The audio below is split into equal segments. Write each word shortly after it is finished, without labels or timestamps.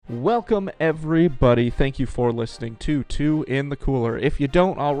Welcome, everybody. Thank you for listening to Two in the Cooler. If you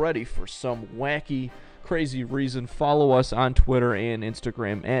don't already, for some wacky, crazy reason, follow us on Twitter and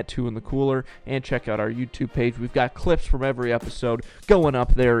Instagram at Two in the Cooler, and check out our YouTube page. We've got clips from every episode going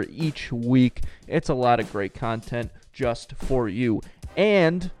up there each week. It's a lot of great content just for you.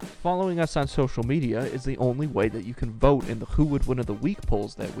 And following us on social media is the only way that you can vote in the Who Would Win of the Week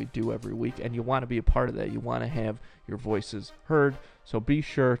polls that we do every week, and you want to be a part of that. You want to have your voices heard, so be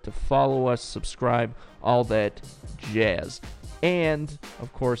sure to follow us, subscribe, all that jazz. And,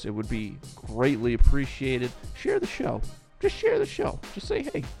 of course, it would be greatly appreciated. Share the show. Just share the show. Just say,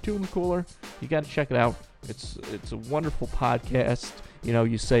 hey, Two in the Cooler, you got to check it out. It's a wonderful podcast. You know,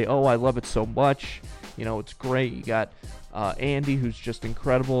 you say, oh, I love it so much. You know, it's great. You got Andy, who's just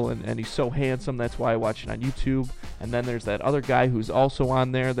incredible, and he's so handsome. That's why I watch it on YouTube. And then there's that other guy who's also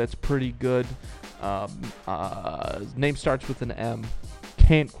on there that's pretty good. His name starts with an M.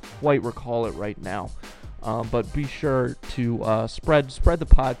 Can't quite recall it right now. But be sure to spread the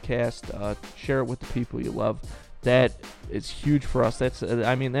podcast. Share it with the people you love. That is huge for us. That's how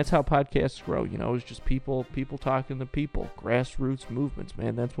podcasts grow. You know, it's just people talking to people, grassroots movements.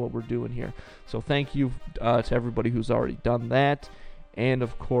 Man, that's what we're doing here. So thank you to everybody who's already done that, and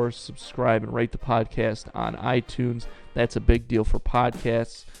of course, subscribe and rate the podcast on iTunes. That's a big deal for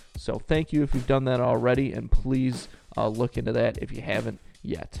podcasts. So thank you if you've done that already, and please look into that if you haven't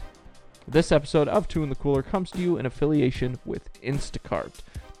yet. This episode of Two in the Cooler comes to you in affiliation with Instacart.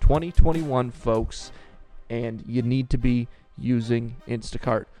 2021, folks. And you need to be using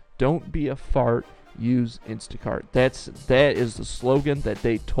Instacart. Don't be a fart, use Instacart. That is the slogan that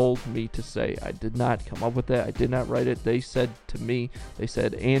they told me to say. I did not come up with that. I did not write it. They said to me,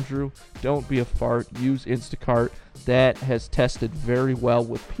 Andrew, don't be a fart, use Instacart. That has tested very well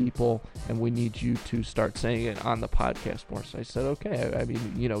with people, and we need you to start saying it on the podcast more. So I said, okay. I mean,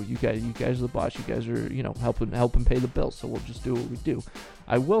 you know, you guys are the boss. You guys are, you know, helping pay the bills. So we'll just do what we do.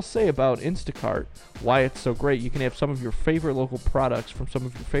 I will say about Instacart why it's so great. You can have some of your favorite local products from some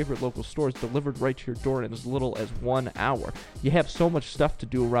of your favorite local stores delivered right to your door in as little as 1 hour. You have so much stuff to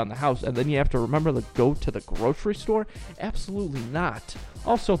do around the house, and then you have to remember to go to the grocery store? Absolutely not.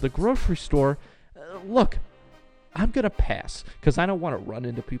 Also, the grocery store, look, I'm going to pass because I don't want to run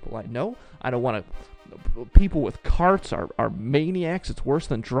into people I know. I don't want to. People with carts are maniacs. It's worse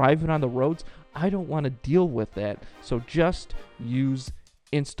than driving on the roads. I don't want to deal with that. So just use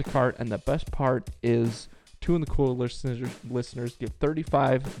Instacart. And the best part is Two in the Cooler listeners get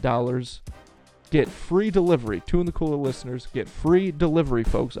 $35. Get free delivery. Two in the Cooler listeners get free delivery,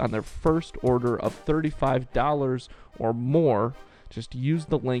 folks, on their first order of $35 or more. Just use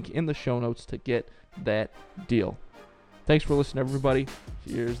the link in the show notes to get that deal. Thanks for listening, everybody.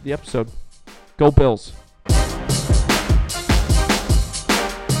 Here's the episode. Go Bills.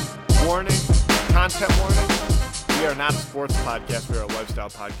 Warning, content warning. We are not a sports podcast. We are a lifestyle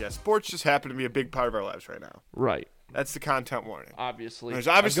podcast. Sports just happen to be a big part of our lives right now. Right. That's the content warning. Obviously. There's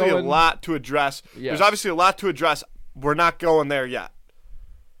obviously a lot to address. Yes. There's obviously a lot to address. We're not going there yet.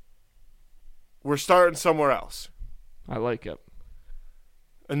 We're starting somewhere else. I like it.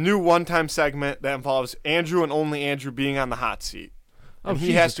 A new one-time segment that involves Andrew and only Andrew being on the hot seat. And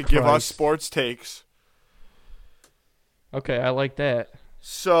he has to give us sports takes. Okay, I like that.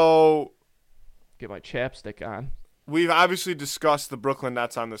 So, get my chapstick on. We've obviously discussed the Brooklyn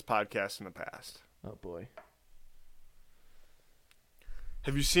Nets on this podcast in the past. Oh, boy.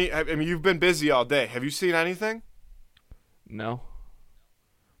 Have you seen, I mean, you've been busy all day. Have you seen anything? No.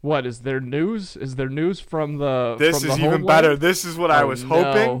 What, is there news? Is there news from the This is even better. This is what I was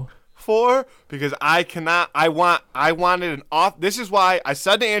hoping for, because I wanted an off. This is why I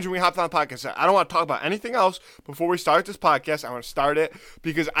said to Andrew when we hopped on the podcast, I don't want to talk about anything else before we start this podcast. I want to start it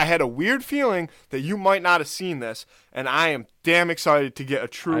because I had a weird feeling that you might not have seen this, and I am damn excited to get a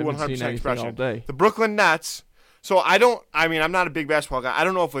true 100% expression. All day. The Brooklyn Nets. So I'm not a big basketball guy. I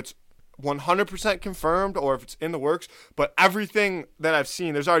don't know if it's 100% confirmed or if it's in the works, but everything that I've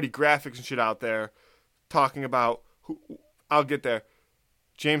seen, there's already graphics and shit out there talking about I'll get there.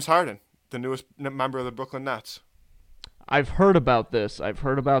 James Harden, the newest member of the Brooklyn Nets. I've heard about this. There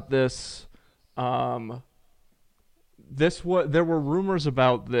were rumors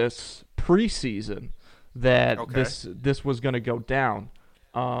about this preseason that this was going to go down.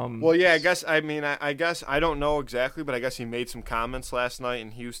 Well, yeah, I guess I don't know exactly, but I guess he made some comments last night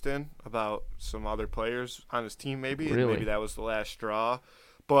in Houston about some other players on his team, maybe. Really? And maybe that was the last straw.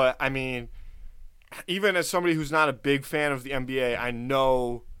 But I mean, even as somebody who's not a big fan of the NBA, I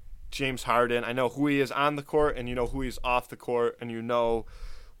know James Harden. I know who he is on the court, and you know who he is off the court, and you know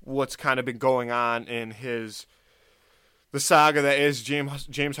what's kind of been going on in his the saga that is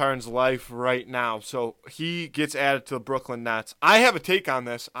James Harden's life right now. So he gets added to the Brooklyn Nets. I have a take on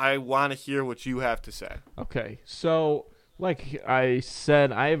this. I want to hear what you have to say. Okay, so like I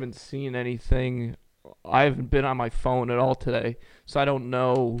said, I haven't seen anything. I haven't been on my phone at all today, so I don't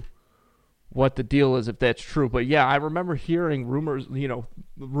know what the deal is if that's true. But yeah, I remember hearing rumors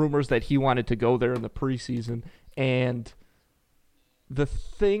that he wanted to go there in the preseason. And the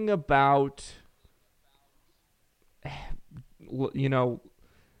thing about,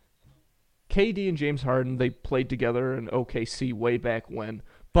 KD and James Harden, they played together in OKC way back when,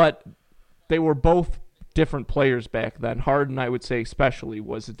 but they were both different players back then. Harden, I would say especially,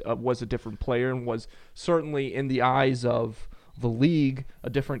 was a different player and was certainly, in the eyes of the league, a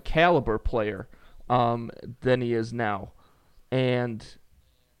different caliber player than he is now. And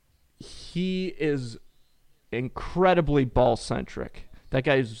he is incredibly ball-centric. That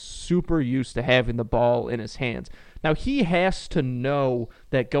guy is super used to having the ball in his hands. Now, he has to know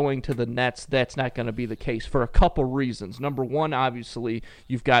that going to the Nets, that's not going to be the case for a couple reasons. Number one, obviously,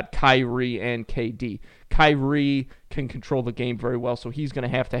 you've got Kyrie and KD. Kyrie can control the game very well, so he's going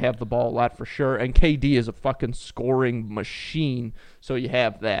to have the ball a lot for sure. And KD is a fucking scoring machine, so you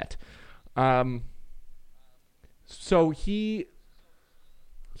have that. So he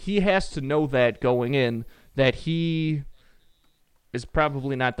has to know that going in, that he is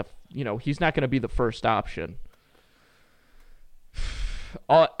probably not he's not going to be the first option.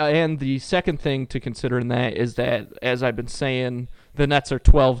 And the second thing to consider in that is that, as I've been saying, the Nets are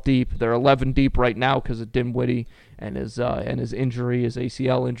 12 deep. They're 11 deep right now because of Dinwiddie and his injury, his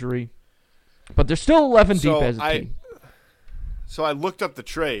ACL injury. But they're still 11 deep as a team. So I looked up the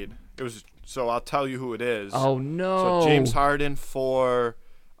trade. So I'll tell you who it is. Oh, no. So James Harden for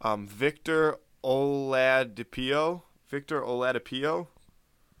Victor Oladipo. Victor Oladipo.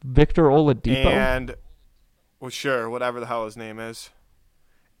 And, well, sure, whatever the hell his name is.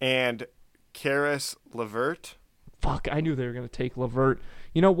 And Caris LeVert. Fuck, I knew they were going to take LeVert.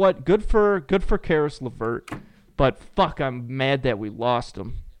 You know what? Good for Caris LeVert. But fuck, I'm mad that we lost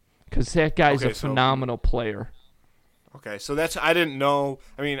him. Because that guy's a phenomenal player. Okay, so I didn't know.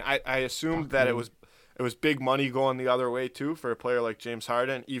 I mean, I assumed that it was big money going the other way, too, for a player like James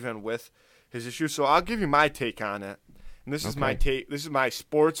Harden, even with his issues. So I'll give you my take on it. And this is my take. This is my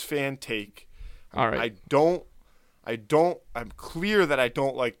sports fan take. All right. I'm clear that I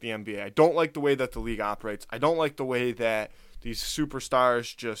don't like the NBA. I don't like the way that the league operates. I don't like the way that these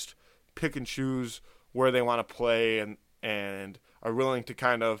superstars just pick and choose where they want to play and are willing to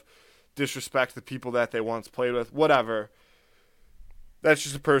kind of disrespect the people that they once played with. Whatever. That's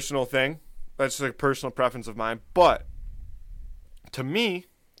just a personal thing. That's just a personal preference of mine. But to me,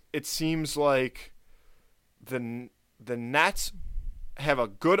 it seems like the Nets have a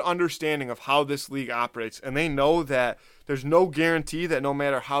good understanding of how this league operates, and they know that there's no guarantee that no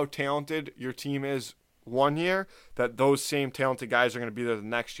matter how talented your team is one year, that those same talented guys are going to be there the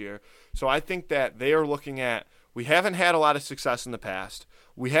next year. So I think that they are looking at, we haven't had a lot of success in the past.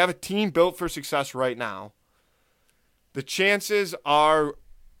 We have a team built for success right now. The chances are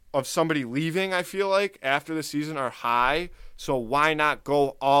of somebody leaving, I feel like, after the season are high. So why not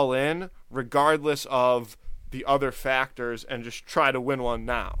go all in regardless of the other factors and just try to win one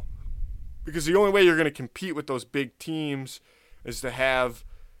now? Because the only way you're going to compete with those big teams is to have,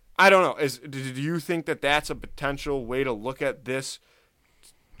 I don't know, do you think that that's a potential way to look at this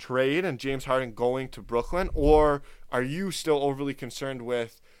trade and James Harden going to Brooklyn? Or are you still overly concerned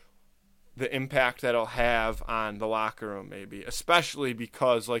with the impact that it'll have on the locker room maybe? Especially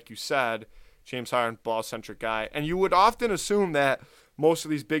because, like you said, James Harden, ball-centric guy. And you would often assume that most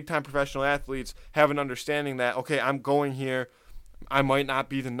of these big-time professional athletes have an understanding that, okay, I'm going here, I might not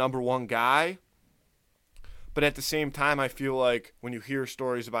be the number one guy, but at the same time, I feel like when you hear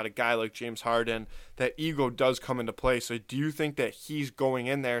stories about a guy like James Harden, that ego does come into play. So do you think that he's going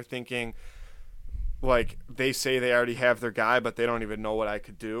in there thinking, like, they say they already have their guy, but they don't even know what I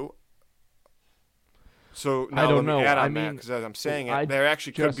could do? So now let me add on that, because as I'm saying it, there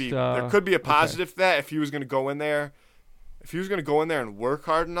actually could be a positive to that if he was going to go in there. If he was going to go in there and work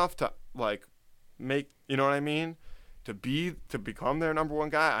hard enough to, like, make, you know what I mean, to become their number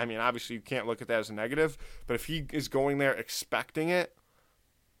one guy. I mean, obviously you can't look at that as a negative, but if he is going there expecting it,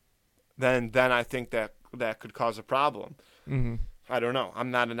 then I think that could cause a problem. Mm-hmm. I don't know.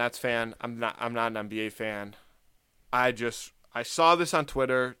 I'm not a Nets fan. I'm not an NBA fan. I saw this on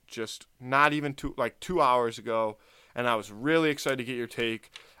Twitter just not even 2 hours ago, and I was really excited to get your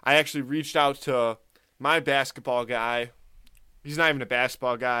take. I actually reached out to my basketball guy. He's not even a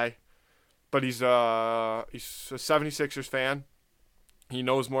basketball guy, but he's a 76ers fan. He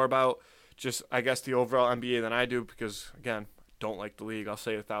knows more about just I guess the overall NBA than I do because again, don't like the league. I'll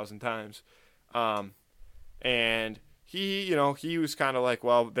say it 1,000 times. And he was kind of like,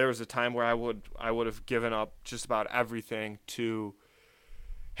 well, there was a time where I would have given up just about everything to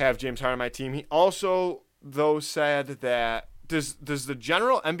have James Harden on my team. He also though said that does the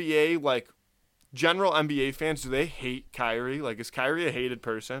general NBA fans, do they hate Kyrie? Like, is Kyrie a hated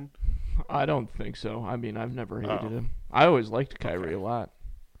person? I don't think so. I mean, I've never hated him. I always liked Kyrie a lot.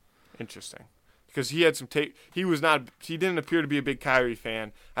 Interesting. Because he had some he didn't appear to be a big Kyrie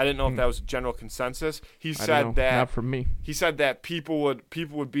fan. I didn't know if that was a general consensus. He said that not from me. He said that people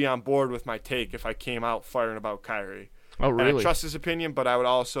would be on board with my take if I came out firing about Kyrie. Oh, really? And I trust his opinion, but I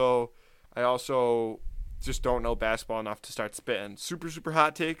also just don't know basketball enough to start spitting super, super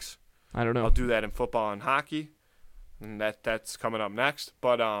hot takes. I don't know. I'll do that in football and hockey, and that's coming up next.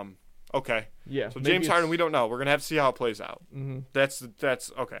 But okay. Yeah. So James Harden, we don't know. We're gonna have to see how it plays out. Mm-hmm.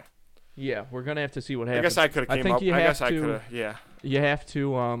 That's okay. Yeah, we're gonna have to see what happens. I guess I could have came up. I guess I could have. Yeah. You have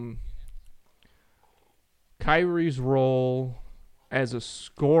to. Kyrie's role as a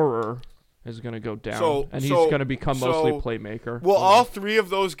scorer is going to go down, and he's going to become mostly playmaker. Well, all three of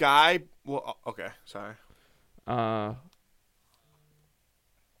those guys. Well, okay, sorry. And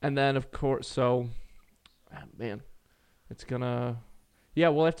then of course, man, it's gonna. Yeah,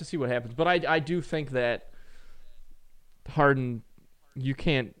 we'll have to see what happens, but I do think that Harden, you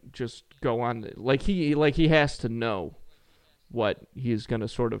can't just go on like he has to know what he's going to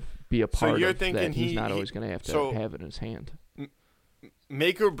sort of be a part you're of. Thinking that he's not always going to have to have it in his hand.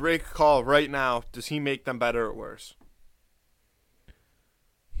 Make or break call right now. Does he make them better or worse?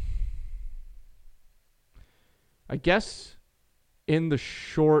 I guess in the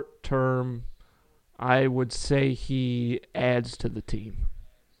short term, I would say he adds to the team.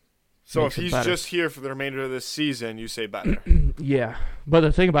 So if he's just here for the remainder of this season, you say better. Yeah. But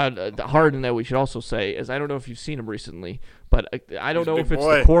the thing about Harden that we should also say is I don't know if you've seen him recently, but I don't know if it's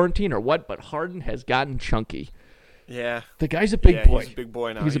the quarantine or what, but Harden has gotten chunky. Yeah. The guy's a big boy. He's a big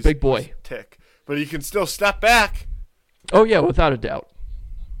boy now. He's a big boy. He's a tick. But he can still step back. Oh, yeah, without a doubt.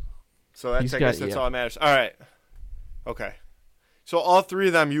 So I guess that's all that matters. All right. Okay. So all three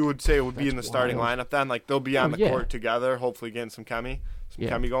of them you would say would be in the starting lineup then? Like they'll be on the court together, hopefully getting some chemmy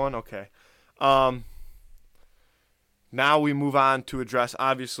going? Okay. Now we move on to address,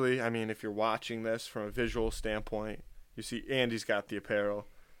 obviously, I mean, if you're watching this from a visual standpoint, you see Andy's got the apparel.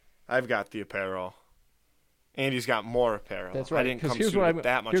 I've got the apparel. Andy's got more apparel. That's right. I didn't come suited with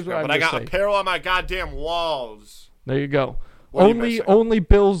that much apparel, but I got apparel on my goddamn walls. There you go. Only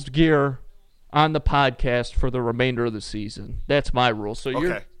Bills gear on the podcast for the remainder of the season. That's my rule. So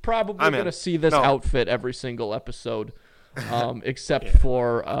you're probably going to see this outfit every single episode, except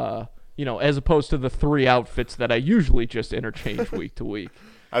for, as opposed to the 3 outfits that I usually just interchange week to week.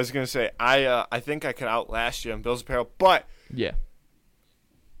 I was going to say, I think I could outlast you in Bills apparel, but yeah,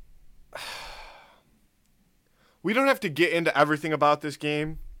 we don't have to get into everything about this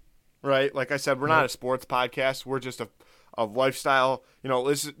game, right? Like I said, we're not a sports podcast. We're just a lifestyle.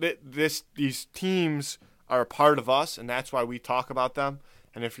 These teams are a part of us, and that's why we talk about them.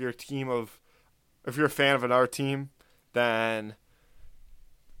 And if you're a fan of another team, then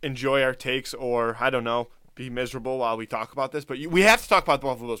enjoy our takes, or I don't know, be miserable while we talk about this. But we have to talk about the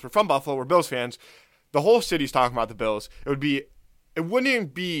Buffalo Bills. We're from Buffalo. We're Bills fans. The whole city's talking about the Bills. It wouldn't even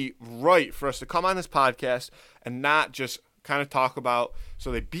be right for us to come on this podcast and not just kind of talk about.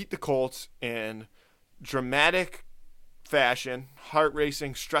 So they beat the Colts in dramatic fashion,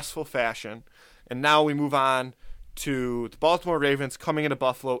 heart-racing, stressful fashion, and now we move on to the Baltimore Ravens coming into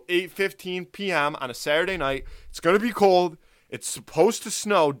Buffalo, 8:15 p.m. on a Saturday night. It's going to be cold. It's supposed to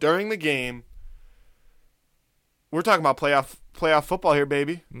snow during the game. We're talking about playoff football here,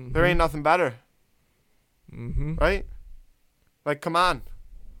 baby. Mm-hmm. There ain't nothing better. Mm-hmm. Right? Like, come on.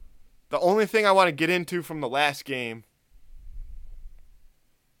 The only thing I want to get into from the last game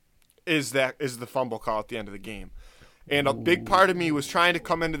is the fumble call at the end of the game. And a big part of me was trying to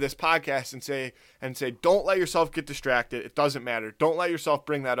come into this podcast and say, don't let yourself get distracted. It doesn't matter. Don't let yourself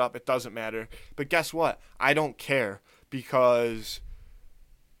bring that up. It doesn't matter. But guess what? I don't care because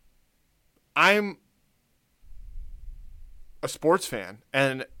I'm a sports fan,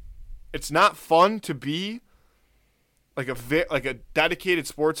 and it's not fun to be like a dedicated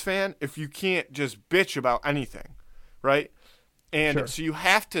sports fan if you can't just bitch about anything, right? And so you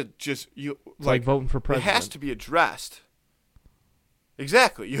have to just it's like voting for president. It has to be addressed.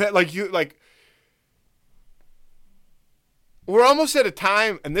 Exactly. We're almost at a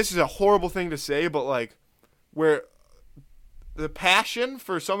time, and this is a horrible thing to say, but like where the passion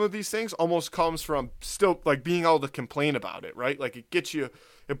for some of these things almost comes from still like being able to complain about it, right? Like it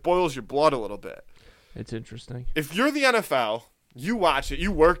it boils your blood a little bit. It's interesting. If you're the NFL, you watch it,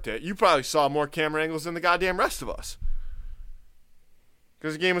 you worked it, you probably saw more camera angles than the goddamn rest of us.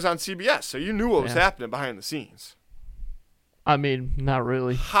 Because the game was on CBS, so you knew what was happening behind the scenes. I mean, not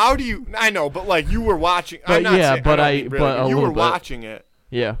really. How do you? I know, but like you were watching. But I'm not yeah, saying, but you were watching it.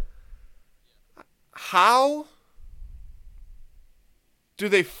 Yeah. How do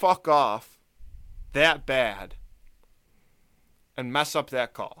they fuck off that bad and mess up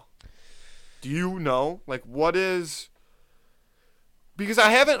that call? Do you know? Like, what is? Because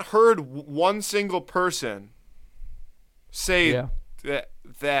I haven't heard one single person say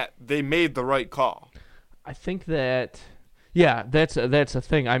that they made the right call. I think that. Yeah, that's a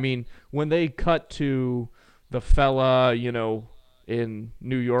thing. I mean, when they cut to the fella, in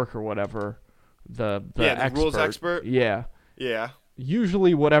New York or whatever, the rules expert. Yeah. Yeah.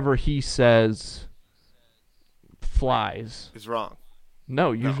 Usually, whatever he says flies. Is wrong.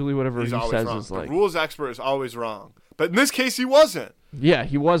 No, usually whatever he says wrong. is like the rules expert is always wrong. But in this case, he wasn't. Yeah,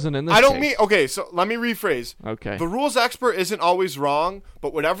 he wasn't in this case. Okay, so let me rephrase. Okay. The rules expert isn't always wrong,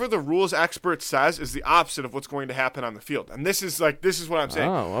 but whatever the rules expert says is the opposite of what's going to happen on the field. And this is what I'm saying.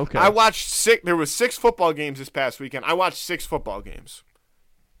 Oh, okay. I watched there was 6 football games this past weekend. I watched 6 football games.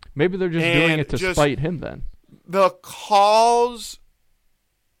 Maybe they're just doing it to spite him then. The calls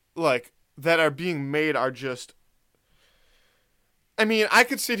that are being made are just, I mean, I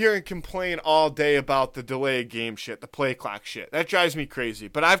could sit here and complain all day about the delay game shit, the play clock shit. That drives me crazy.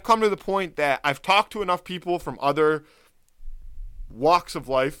 But I've come to the point that I've talked to enough people from other walks of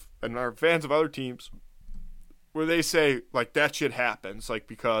life and are fans of other teams where they say, like, that shit happens. Like,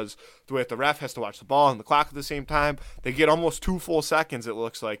 because the way that the ref has to watch the ball and the clock at the same time, they get almost 2 full seconds, it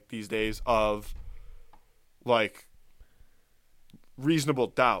looks like, these days of, like, reasonable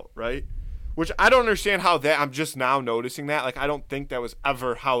doubt, right? Which I don't understand how that. I'm just now noticing that. Like, I don't think that was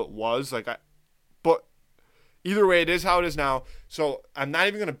ever how it was. But either way, it is how it is now. So I'm not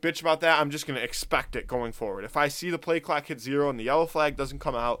even going to bitch about that. I'm just going to expect it going forward. If I see the play clock hit 0 and the yellow flag doesn't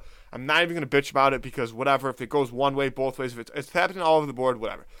come out, I'm not even going to bitch about it because whatever. If it goes one way, both ways, if it's happening all over the board,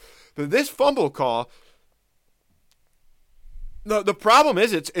 whatever. But this fumble call, the problem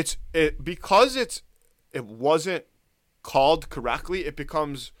is because it wasn't called correctly. It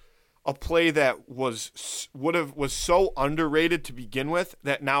becomes a play that was so underrated to begin with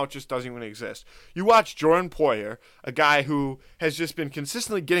that now it just doesn't even exist. You watch Jordan Poyer, a guy who has just been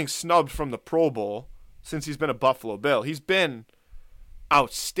consistently getting snubbed from the Pro Bowl since he's been a Buffalo Bill. He's been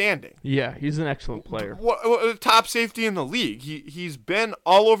outstanding. Yeah, he's an excellent player. Top safety in the league. He's been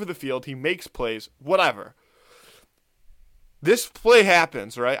all over the field. He makes plays, whatever. This play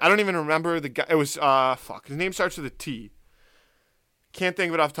happens, right? I don't even remember the guy. It was, his name starts with a T. Can't think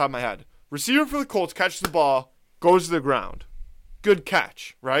of it off the top of my head. Receiver for the Colts catches the ball, goes to the ground. Good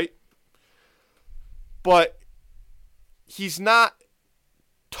catch, right? But he's not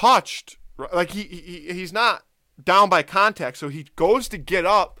touched. Like, he's not down by contact, so he goes to get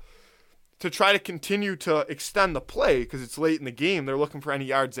up to try to continue to extend the play because it's late in the game. They're looking for any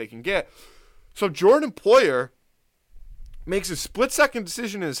yards they can get. So Jordan Poyer makes a split-second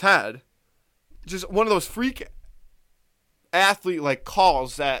decision in his head, just one of those freak athlete like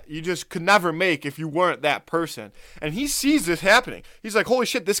calls that you just could never make if you weren't that person. And he sees this happening. He's like, holy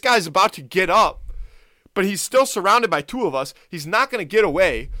shit, this guy's about to get up, but he's still surrounded by 2 of us. He's not going to get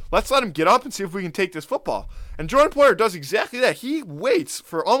away. Let's let him get up and see if we can take this football. And Jordan Poyer does exactly that. He waits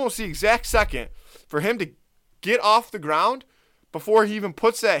for almost the exact second for him to get off the ground before he even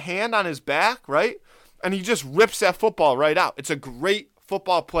puts that hand on his back, right? And he just rips that football right out. It's a great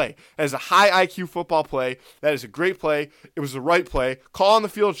football play. That is a high IQ football play. That is a great play. It was the right play. Call on the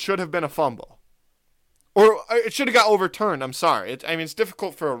field should have been a fumble. Or it should have got overturned. I'm sorry. It's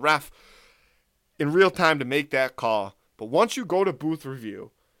difficult for a ref in real time to make that call. But once you go to booth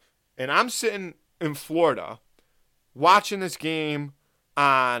review, and I'm sitting in Florida watching this game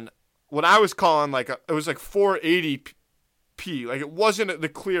on what I was calling it was like 480p. Like, it wasn't the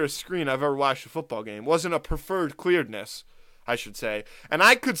clearest screen I've ever watched a football game. It wasn't a preferred clearedness, I should say. And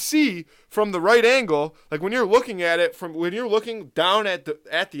I could see from the right angle, like when you're looking at it, when you're looking down at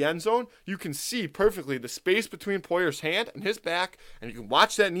the end zone, you can see perfectly the space between Poyer's hand and his back, and you can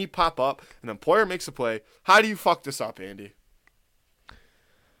watch that knee pop up, and then Poyer makes a play. How do you fuck this up, Andy?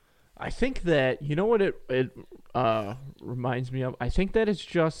 I think that, you know what it reminds me of? I think that it's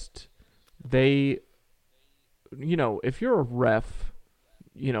just if you're a ref,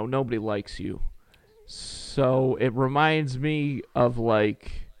 nobody likes you. So it reminds me of,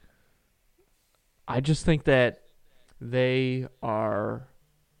 like, I just think that they are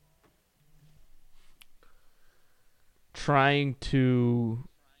trying to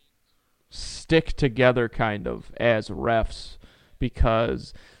stick together kind of as refs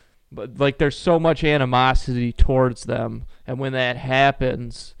because but there's so much animosity towards them, and when that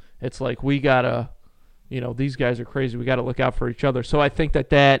happens, it's like we gotta, these guys are crazy. We gotta look out for each other. So I think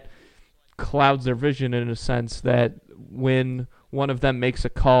that clouds their vision in a sense that when one of them makes a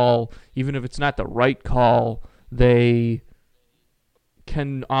call, even if it's not the right call, they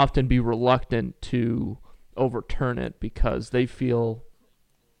can often be reluctant to overturn it because they feel,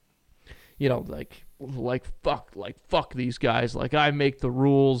 fuck these guys. Like, I make the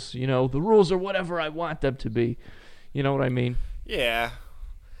rules. The rules are whatever I want them to be. You know what I mean? Yeah.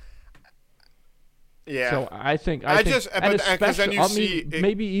 Yeah. So I think,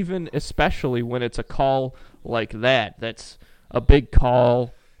 maybe even especially when it's a call like that's a big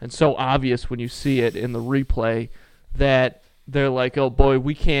call and so obvious when you see it in the replay that they're like, oh boy,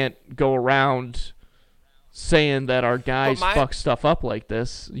 we can't go around saying that our guys fuck stuff up like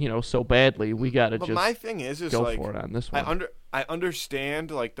this, so badly. We got to just my thing is go like, for it on this one. I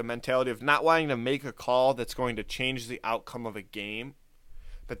understand like the mentality of not wanting to make a call that's going to change the outcome of a game.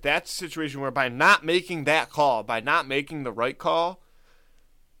 But that's a situation where by not making that call, by not making the right call,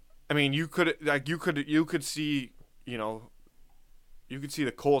 I mean, you could see, you could see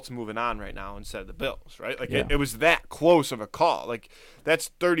the Colts moving on right now instead of the Bills, right? Like, it was that close of a call. Like, that's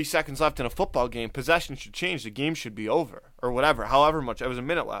 30 seconds left in a football game. Possession should change. The game should be over or whatever, however much. It was a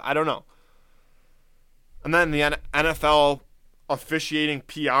minute left. I don't know. And then the NFL officiating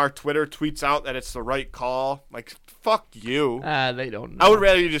PR Twitter tweets out that it's the right call. Like, fuck you. They don't know. I would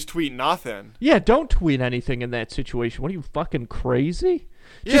rather you just tweet nothing. Yeah, don't tweet anything in that situation. What are you, fucking crazy?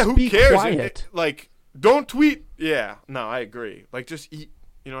 Yeah, just who be cares? Quiet. Don't tweet. Yeah, no, I agree. Like, just eat.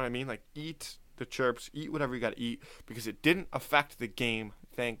 You know what I mean? Like, eat the chirps. Eat whatever you got to eat because it didn't affect the game.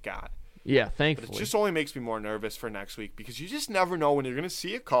 Thank God. Yeah, thankfully. But it just only makes me more nervous for next week because you just never know when you're going to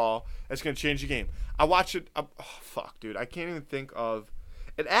see a call that's going to change the game. I watched it. Oh, fuck, dude. I can't even think of.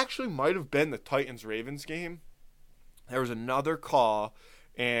 It actually might have been the Titans-Ravens game. There was another call,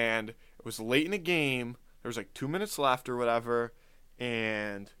 and it was late in the game. There was like 2 minutes left or whatever,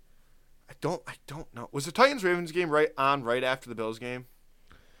 and I don't know. Was the Titans-Ravens game right after the Bills game?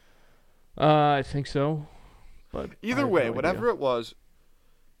 I think so. But either way, whatever it was.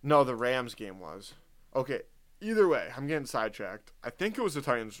 No, the Rams game was. Okay, either way, I'm getting sidetracked. I think it was the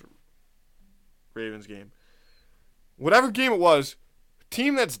Titans-Ravens game. Whatever game it was,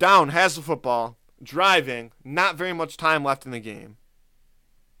 team that's down has the football, driving, not very much time left in the game.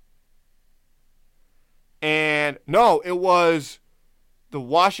 And, no, it was the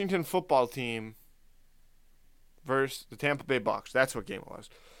Washington football team versus the Tampa Bay Bucks. That's what game it was.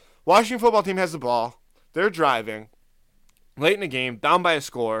 Washington football team has the ball. They're driving. Late in the game, down by a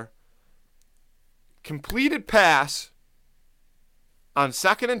score. Completed pass on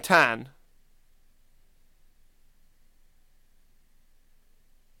 2nd and 10.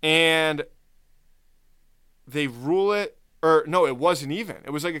 And they rule it. Or, no, it wasn't even.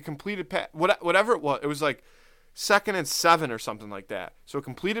 It was like a completed pass. Whatever it was. It was like 2nd and 7 or something like that. So a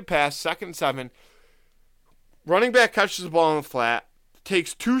completed pass, 2nd and 7. Running back catches the ball on the flat.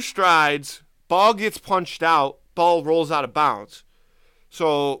 Takes 2 strides. Ball gets punched out. Ball rolls out of bounds.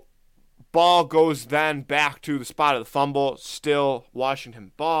 So ball goes then back to the spot of the fumble. Still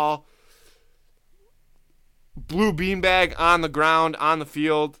Washington ball. Blue beanbag on the ground, on the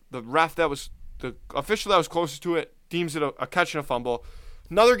field. The official that was closest to it deems it a catch and a fumble.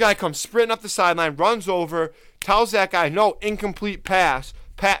 Another guy comes sprinting up the sideline, runs over, tells that guy, no, incomplete pass.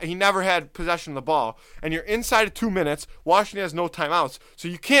 He never had possession of the ball. And you're inside of 2 minutes. Washington has no timeouts. So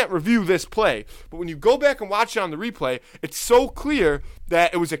you can't review this play. But when you go back and watch it on the replay, it's so clear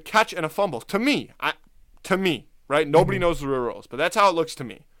that it was a catch and a fumble. To me, right? Nobody knows the real rules. But that's how it looks to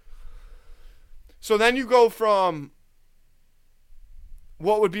me. So then you go from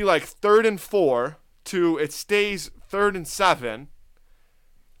what would be like 3rd and 4 to it stays 3rd and 7.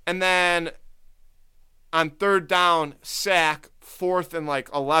 And then on 3rd down, sack, 4th and like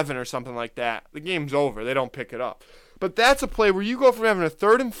 11 or something like that. The game's over. They don't pick it up. But that's a play where you go from having a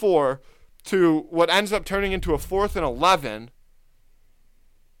 3rd and 4 to what ends up turning into a 4th and 11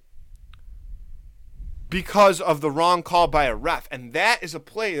 because of the wrong call by a ref. And that is a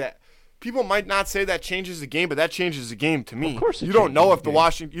play that people might not say that changes the game, but that changes the game to me. Of course, you don't know if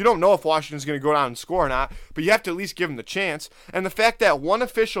Washington's going to go down and score or not, but you have to at least give them the chance. And the fact that one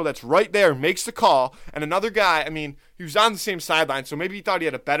official that's right there makes the call, and another guy, I mean, he was on the same sideline, so maybe he thought he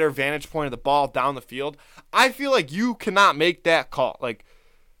had a better vantage point of the ball down the field. I feel like you cannot make that call. Like,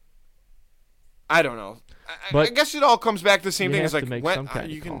 I don't know. I guess it all comes back to the same thing. It's like when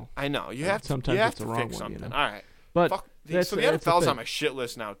you can. I know you have to. Sometimes you have it's to the wrong fix one, something. All right, But the NFL's on my shit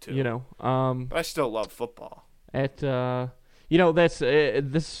list now too. You know, but I still love football. That's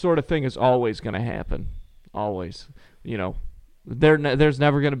this sort of thing is always going to happen. Always, you know, there's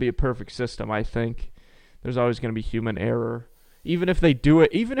never going to be a perfect system. I think there's always going to be human error. Even if they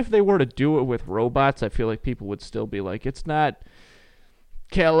were to do it with robots, I feel like people would still be like, it's not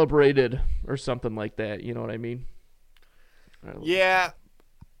calibrated or something like that. You know what I mean? Yeah,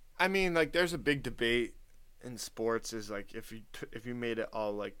 I mean, like, there's a big debate in sports is like if you made it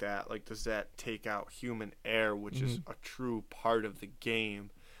all like that, like, does that take out human error, which is a true part of the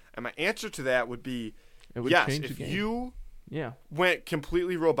game? And my answer to that would be yes. If you went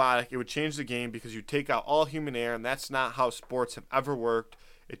completely robotic, it would change the game because you take out all human error, and that's not how sports have ever worked.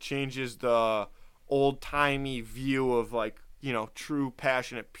 It changes the old-timey view of, like, you know, true,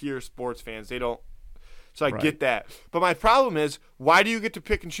 passionate, pure sports fans. They don't. So I get that. But my problem is, why do you get to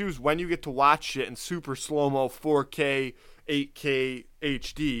pick and choose when you get to watch shit in super slow-mo, 4K, 8K,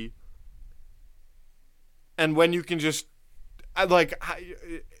 HD, and when you can just,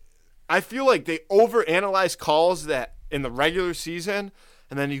 I feel like they overanalyze calls that in the regular season,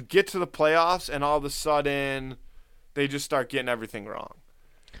 and then you get to the playoffs, and all of a sudden, they just start getting everything wrong.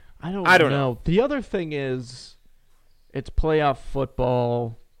 I don't know. The other thing is, it's playoff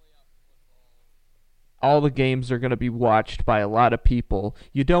football. All the games are going to be watched by a lot of people.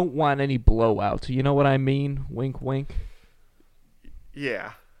 You don't want any blowouts. You know what I mean? Wink, wink.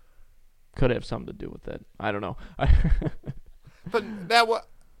 Yeah. Could have something to do with it. I don't know. But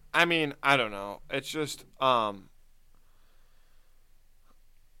I mean, I don't know. It's just,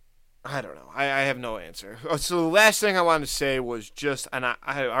 I don't know. I have no answer. So the last thing I wanted to say was just, and I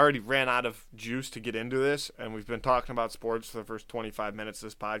already ran out of juice to get into this, and we've been talking about sports for the first 25 minutes of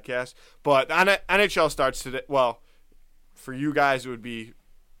this podcast, but NHL starts today. Well, for you guys, it would be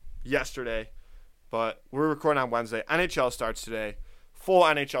yesterday, but we're recording on Wednesday. NHL starts today. Full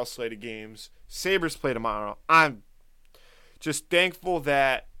NHL slate of games. Sabres play tomorrow. I'm just thankful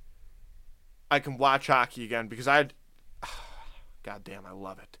that I can watch hockey again because God damn, I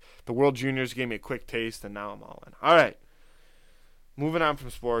love it. The World Juniors gave me a quick taste, and now I'm all in. All right. Moving on from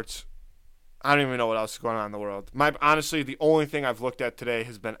sports. I don't even know what else is going on in the world. Honestly, the only thing I've looked at today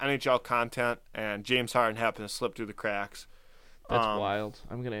has been NHL content, and James Harden happened to slip through the cracks. That's wild.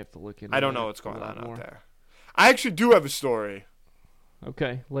 I'm going to have to look into that. I don't know what's going on out there. I actually do have a story.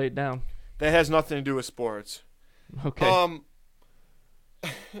 Okay, lay it down. That has nothing to do with sports. Okay.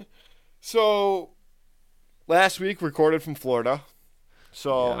 So, last week, recorded from Florida.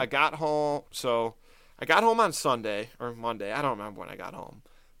 So yeah. I got home on Sunday or Monday. I don't remember when I got home.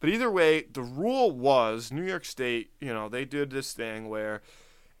 But either way, the rule was New York State, you know, they did this thing where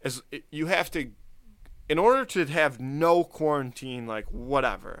you have to, in order to have no quarantine, like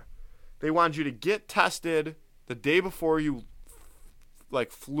whatever, they wanted you to get tested the day before you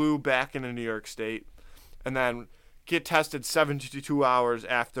flew back into New York State, and then get tested 72 hours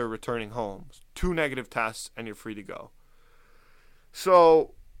after returning home. 2 negative tests, and you're free to go.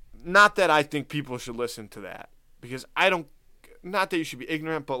 So, not that I think people should listen to that, because not that you should be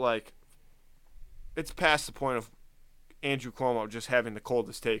ignorant, but, like, it's past the point of Andrew Cuomo just having the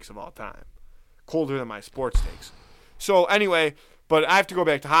coldest takes of all time. Colder than my sports takes. So, anyway, but I have to go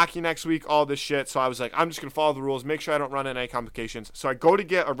back to hockey next week, all this shit, so I was like, I'm just going to follow the rules, make sure I don't run into any complications. So I go to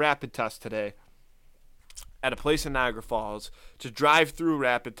get a rapid test today at a place in Niagara Falls. To drive through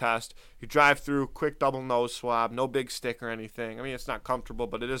rapid test, you drive through, quick double nose swab, no big stick or anything. I mean, it's not comfortable,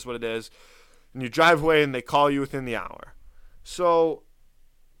 but it is what it is. And you drive away, and they call you within the hour. So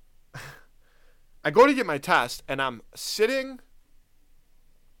I go to get my test, and I'm sitting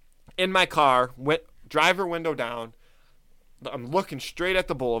in my car, driver window down. I'm looking straight at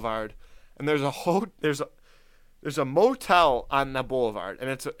the boulevard, and there's a motel on the boulevard, and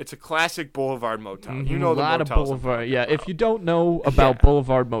it's a classic boulevard motel. Mm-hmm. You know the lot motels of boulevard. Yeah, if you don't know about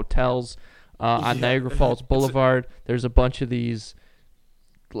boulevard motels on Niagara Falls Boulevard, there's a bunch of these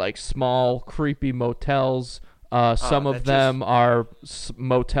like small, creepy motels. Some of them are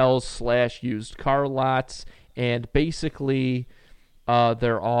motels / used car lots, and basically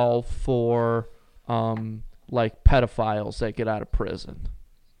they're all for like pedophiles that get out of prison.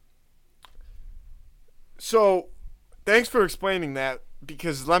 So, thanks for explaining that,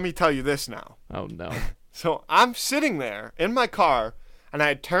 because let me tell you this now. Oh, no. So, I'm sitting there in my car, and I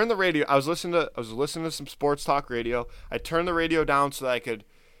had turned the radio. I was listening to some sports talk radio. I turned the radio down so that I could,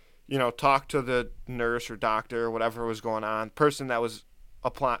 you know, talk to the nurse or doctor or whatever was going on, person that was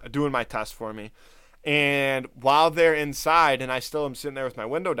doing my test for me. And while they're inside, and I still am sitting there with my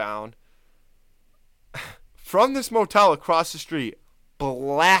window down, from this motel across the street,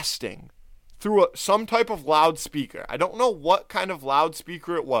 blasting through some type of loudspeaker. I don't know what kind of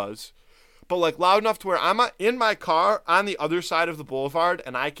loudspeaker it was, but like loud enough to where I'm in my car on the other side of the boulevard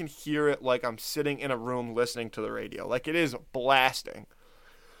and I can hear it like I'm sitting in a room listening to the radio. Like it is blasting.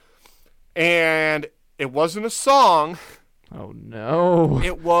 And it wasn't a song. Oh no.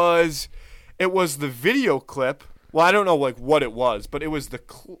 It was the video clip. Well, I don't know like what it was, but it was the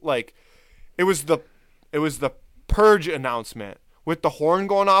Purge announcement with the horn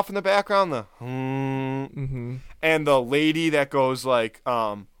going off in the background, the Mm-hmm. and the lady that goes like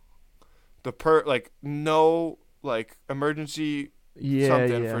no like emergency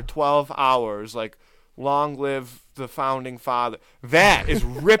something for 12 hours, like long live the founding father. That is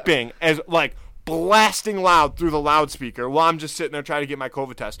ripping as like blasting loud through the loudspeaker while I'm just sitting there trying to get my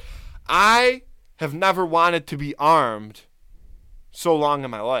COVID test. I have never wanted to be armed so long in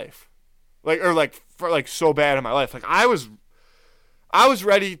my life. For so bad in my life. Like I was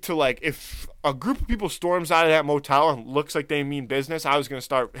ready to, like, if a group of people storms out of that motel and looks like they mean business, I was going to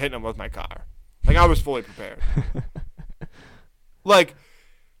start hitting them with my car. Like I was fully prepared. Like,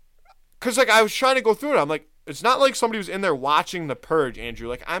 cause like I was trying to go through it. I'm like, it's not like somebody was in there watching The Purge, Andrew.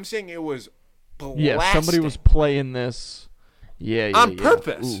 Like I'm saying it was blasting. Yeah, somebody was playing this. On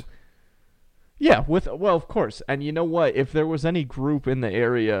purpose. Ooh. Yeah, of course. And you know what? If there was any group in the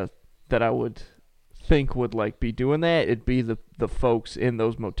area that I would think would like be doing that, it'd be the folks in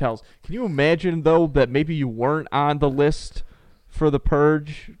those motels. Can you imagine though that maybe you weren't on the list for The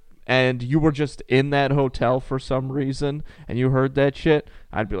Purge and you were just in that hotel for some reason and you heard that shit?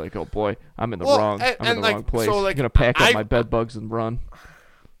 I'd be like, oh boy, I'm in the wrong place. So, like, I'm gonna pack up my bed bugs and run.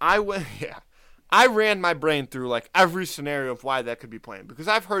 I ran my brain through like every scenario of why that could be playing, because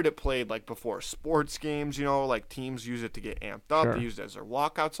I've heard it played like before sports games, you know, like teams use it to get amped up. Sure. They use it as their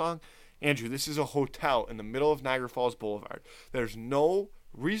walkout song. Andrew, this is a hotel in the middle of Niagara Falls Boulevard. There's no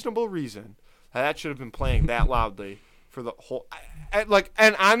reasonable reason that should have been playing that loudly for the whole.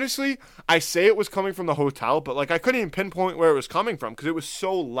 And honestly, I say it was coming from the hotel, but like I couldn't even pinpoint where it was coming from because it was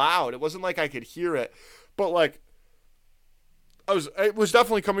so loud. It wasn't like I could hear it, but like. It was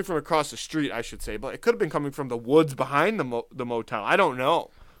definitely coming from across the street, I should say, but it could have been coming from the woods behind the motel. I don't know.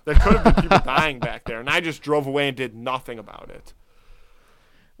 There could have been people dying back there, and I just drove away and did nothing about it.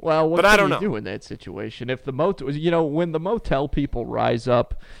 Well, what can you do in that situation? If the when the motel people rise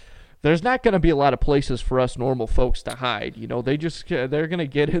up, there's not going to be a lot of places for us normal folks to hide. You know, they're going to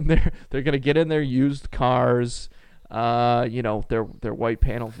get in there. They're going to get in their used cars, their white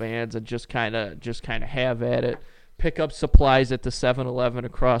panel vans, and just kind of have at it. Pick up supplies at the 7-Eleven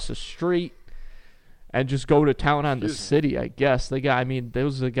across the street and just go to town on the city, I guess. Those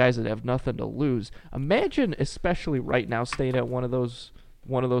are the guys that have nothing to lose. Imagine, especially right now, staying at one of those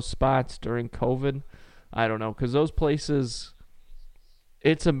spots during COVID. I don't know, because those places,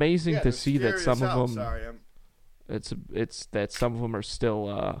 it's amazing to see that some of them. It's that some of them are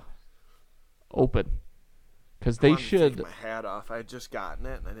still open. Because they should. Take my hat off. I had just gotten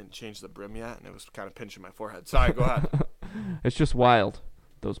it, and I didn't change the brim yet, and it was kind of pinching my forehead. Sorry, go ahead. It's just wild,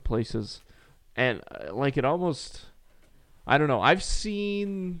 those places. And, it almost... I don't know. I've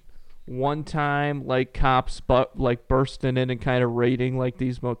seen one time, cops bursting in and kind of raiding,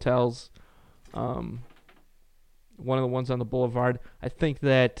 these motels. One of the ones on the boulevard. I think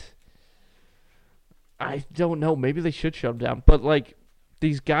that... I don't know. Maybe they should shut them down. But,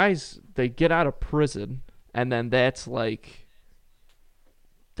 these guys, they get out of prison... And then that's where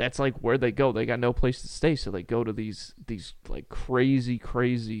they go. They got no place to stay, so they go to these crazy,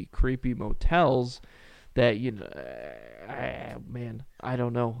 creepy motels that man, I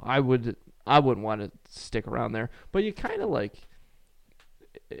don't know. I wouldn't want to stick around there. But you kind of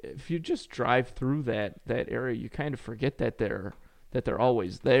if you just drive through that area, you kind of forget that they're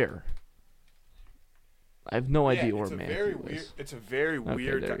always there. I have no idea where Matthew is. It's a very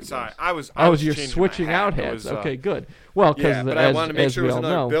weird. Sorry, you're switching out hats. Okay, good. Well, because but I wanted to make sure it was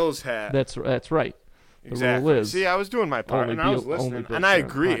another Bills hat. That's right. Exactly. The rule is, see, I was doing my part, and I was listening, and I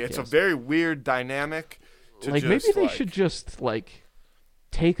agree. It's a very weird dynamic. Maybe they should just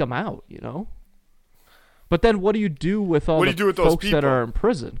take them out, But then, what do you do with all the folks that are in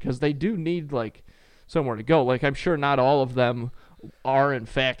prison? Because they do need somewhere to go. I'm sure not all of them are in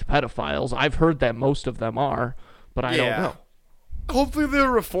fact pedophiles. I've heard that most of them are, but I don't know. Hopefully they're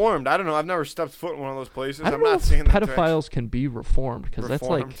reformed. I don't know. I've never stepped foot in one of those places. I'm not saying that pedophiles can be reformed, because that's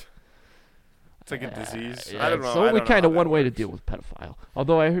it's like a disease. I don't know. It's only kind of one way to deal with pedophile.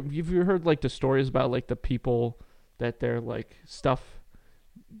 Although have you heard the stories about the people that their stuff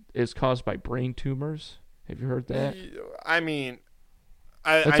is caused by brain tumors? Have you heard that? I mean,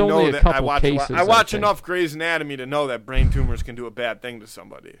 I know that I watch enough Grey's Anatomy to know that brain tumors can do a bad thing to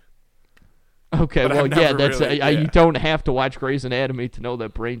somebody. Okay, but well, I've yeah, never that's really, you don't have to watch Grey's Anatomy to know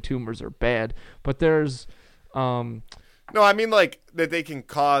that brain tumors are bad. But there's, No, I mean like that they can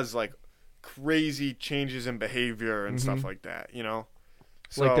cause like crazy changes in behavior and stuff like that. You know,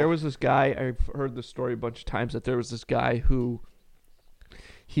 so, like there was this guy. I've heard this story a bunch of times that there was this guy who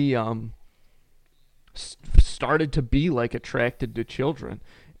he started to be like attracted to children,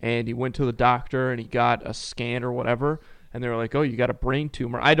 and he went to the doctor and he got a scan or whatever. And they were like, "Oh, you got a brain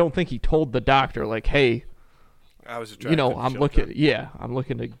tumor." I don't think he told the doctor, like, "Hey, I was attracted to I'm children. I'm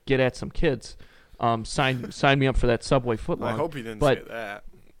looking to get at some kids. Sign me up for that Subway footlong." Well, I hope he didn't say that.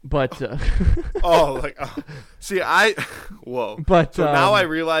 But see, whoa. But so now I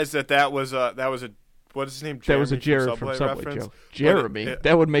realize that was a what is his name? Jeremy that was a Jared from Subway reference? joke. Jeremy.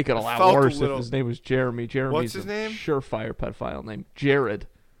 That would make it a lot worse if his name was Jeremy. Jeremy's what's his name? Surefire pedophile name. Jared.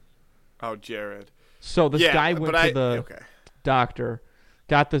 Oh, Jared. So this guy went to the doctor,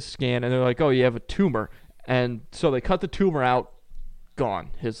 got the scan, and they're like, "Oh, you have a tumor." And so they cut the tumor out. Gone.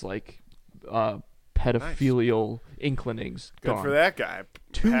 His like pedophilial inclinings. Good gone. for that guy.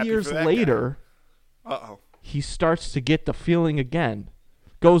 2 years later, he starts to get the feeling again.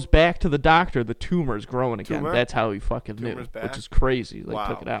 Goes back to the doctor. The tumor's growing again. That's how he fucking knew, which is crazy. Like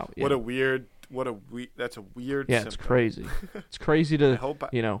took it out. Yeah. What a weird. That's a weird. Yeah, symptom. it's crazy. It's crazy to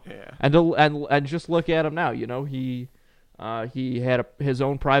and just look at him now. You know, he had his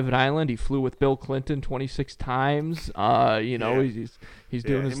own private island. He flew with Bill Clinton 26 times. He's doing his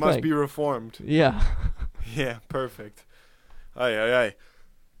thing. He must be reformed. Yeah. Yeah, perfect. I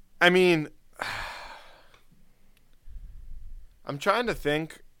mean, I'm trying to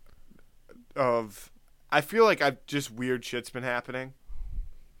think of. I feel like I've just weird shit's been happening.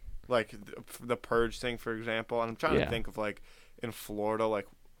 Like the purge thing, for example, and I'm trying to think of like in Florida, like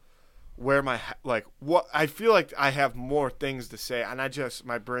where what I feel like I have more things to say, and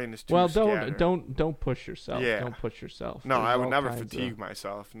my brain is too scattered. don't push yourself. Yeah. Don't push yourself. No, There's I would never fatigue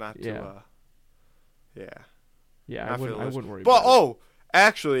myself. Not to. Yeah, I wouldn't worry. But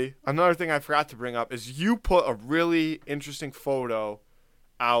actually, another thing I forgot to bring up is you put a really interesting photo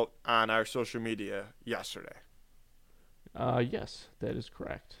out on our social media yesterday. Yes, that is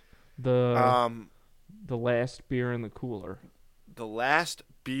correct. The last beer in the cooler. The last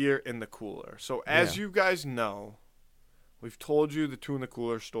beer in the cooler. So as you guys know, we've told you the two in the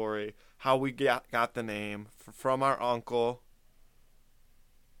cooler story, how we got the name from our uncle,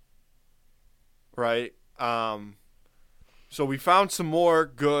 right? So we found some more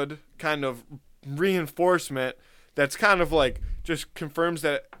good kind of reinforcement that's kind of like just confirms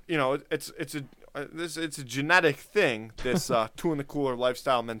that, you know, it's a genetic thing, this two in the cooler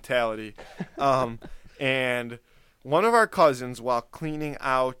lifestyle mentality. And one of our cousins, while cleaning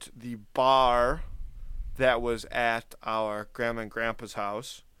out the bar that was at our grandma and grandpa's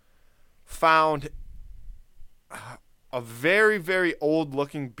house, found a very, very old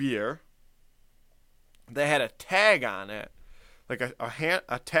looking beer that had a tag on it, like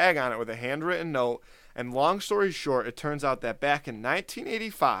a tag on it with a handwritten note. And long story short, it turns out that back in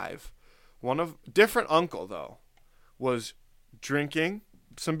 1985, different uncle though, was drinking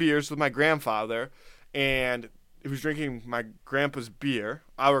some beers with my grandfather, and he was drinking my grandpa's beer,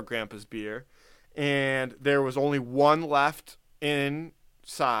 our grandpa's beer, and there was only one left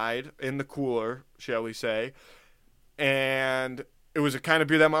inside in the cooler, shall we say, and it was a kind of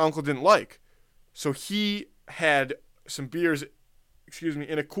beer that my uncle didn't like. So he had some beers,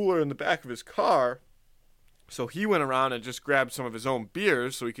 in a cooler in the back of his car. So he went around and just grabbed some of his own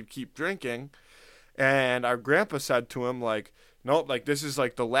beers so he could keep drinking. And our grandpa said to him, like, nope, like, this is,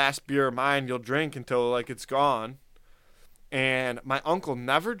 like, the last beer of mine you'll drink until, like, it's gone. And my uncle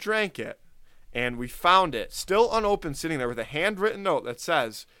never drank it. And we found it still unopened sitting there with a handwritten note that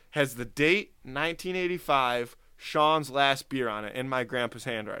has the date 1985, Sean's last beer on it, in my grandpa's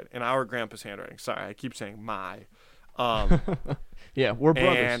handwriting, in our grandpa's handwriting. Sorry, I keep saying my. Yeah, we're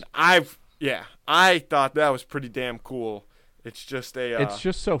brothers. And I thought that was pretty damn cool. It's just it's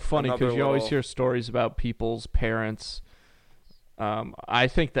just so funny because you always hear stories about people's parents. I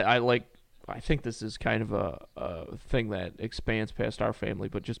think this is kind of a thing that expands past our family,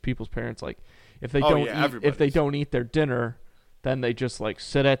 but just people's parents, like if they don't eat their dinner, then they just like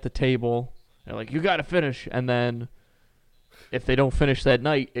sit at the table. They're like, you got to finish, and then if they don't finish that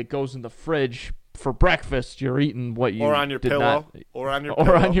night, it goes in the fridge for breakfast. You're eating what you or on your did pillow, not, or on your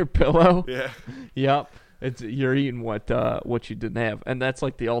or on your pillow. Yeah. Yep. You're eating what you didn't have, and that's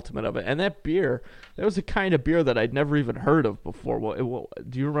like the ultimate of it. And that beer, that was a kind of beer that I'd never even heard of before.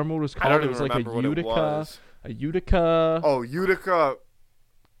 Do you remember what it was called? I don't even it was like remember what Utica, it was. a Utica. Oh, Utica.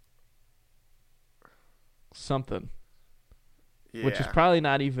 Something. which is probably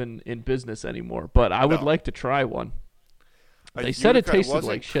not even in business anymore. But I would like to try one. They said it tasted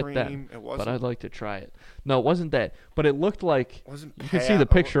like shit then, but I'd like to try it. No, it wasn't that, but it looked like you can see the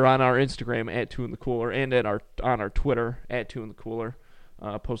picture on our Instagram at Two in the Cooler and on our Twitter at Two in the Cooler,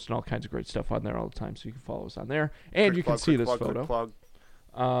 posting all kinds of great stuff on there all the time, so you can follow us on there and you can see this photo.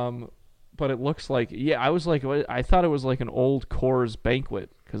 But it looks like I thought it was like an old Coors Banquet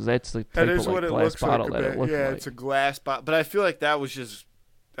because that's the type of like glass bottle that it looked like. Yeah, it's a glass bottle, but I feel like that was just.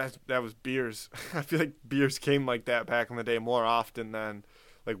 That was beers. I feel like beers came like that back in the day more often than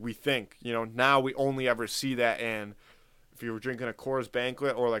like we think. Now we only ever see that in if you were drinking a Coors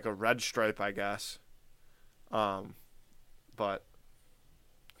Banquet or like a Red Stripe, I guess. But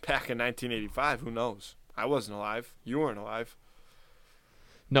back in 1985, who knows? I wasn't alive. You weren't alive.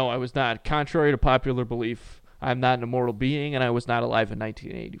 No, I was not. Contrary to popular belief, I'm not an immortal being, and I was not alive in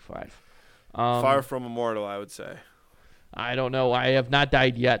 1985. Far from immortal, I would say. I don't know. I have not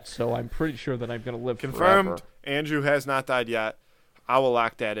died yet, so I'm pretty sure that I'm going to live Confirmed. Forever. Andrew has not died yet. I will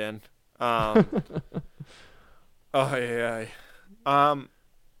lock that in. Oh, yeah.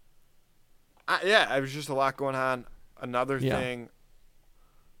 There's just a lot going on. Another thing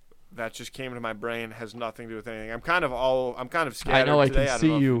that just came into my brain has nothing to do with anything. I'm kind of scattered I know. today. I can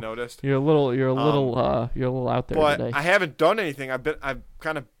see you. Noticed. You're a little out there but today. I haven't done anything. I've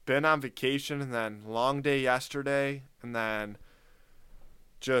kind of been on vacation, and then long day yesterday, and then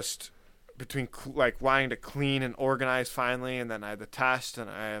just between like wanting to clean and organize finally, and then I had the test, and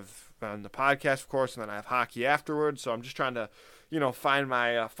I have the podcast, of course, and then I have hockey afterwards. So I'm just trying to, find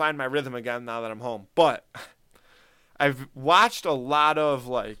my rhythm again now that I'm home. But I've watched a lot of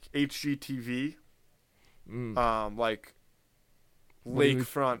like HGTV, like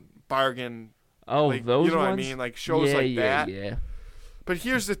Lakefront Bargain. Oh, those you know ones? what I mean? Like shows like that. Yeah. But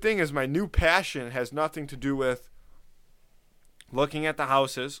here's the thing: is my new passion has nothing to do with looking at the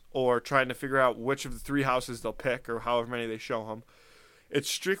houses or trying to figure out which of the 3 houses they'll pick or however many they show them. It's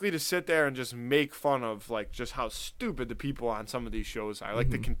strictly to sit there and just make fun of like just how stupid the people on some of these shows are, like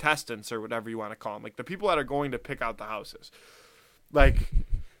the contestants or whatever you want to call them, like the people that are going to pick out the houses. Like,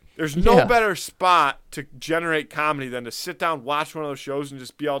 there's no better spot to generate comedy than to sit down, watch one of those shows, and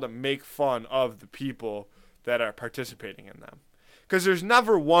just be able to make fun of the people that are participating in them. Because there's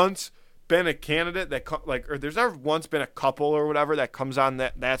never once been a candidate that or there's never once been a couple or whatever that comes on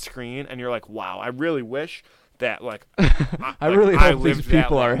that screen, and you're like, wow, I really wish that like I really hope these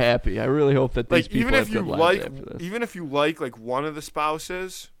people are happy. I really hope that these people have good lives after this. Even if you like one of the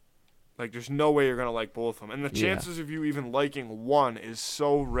spouses, like there's no way you're gonna like both of them, and the chances of you even liking one is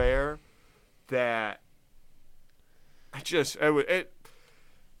so rare that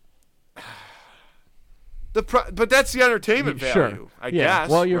but that's the entertainment value, I guess.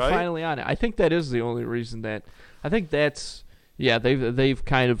 Well, you're right? finally on it. I think that is the only reason that I think that's they've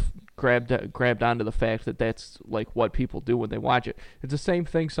kind of grabbed onto the fact that that's like what people do when they watch it. It's the same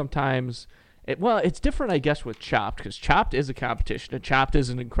thing sometimes. It's different, I guess, with Chopped, because Chopped is a competition, and Chopped is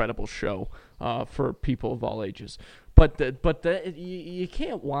an incredible show for people of all ages. But you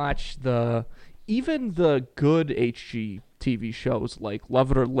can't watch even the good HGTV shows like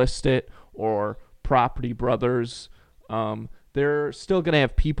Love It or List It or Property Brothers. They're still gonna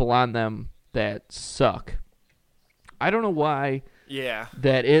have people on them that suck. I don't know why. Yeah,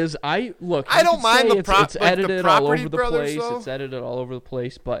 that is. I don't mind it's edited all over the place. Though? It's edited all over the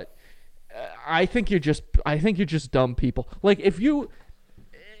place, but I think you're just dumb people. Like if you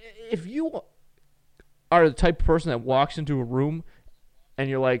are the type of person that walks into a room and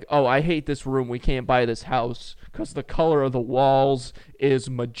you're like, oh, I hate this room, we can't buy this house because the color of the walls is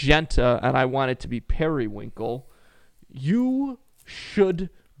magenta and I want it to be periwinkle, you should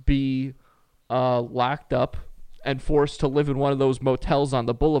be locked up and forced to live in one of those motels on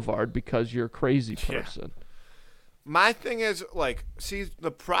the boulevard because you're a crazy person. Yeah. My thing is, like, see,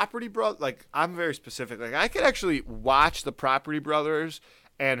 the Property Brothers, like, I'm very specific. Like, I could actually watch the Property Brothers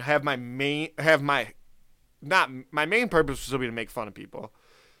and have my main purpose would still be to make fun of people.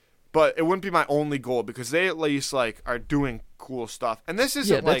 But it wouldn't be my only goal because they at least, like, are doing cool stuff. And this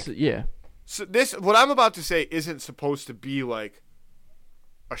isn't, So what I'm about to say isn't supposed to be, like,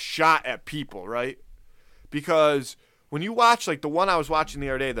 a shot at people, right? Because when you watch, like, the one I was watching the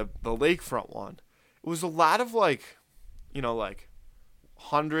other day, the Lakefront one, it was a lot of, like, like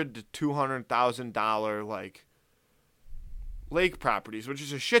 $100,000 to $200,000, like, lake properties, which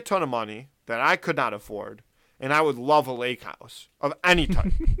is a shit ton of money that I could not afford. And I would love a lake house of any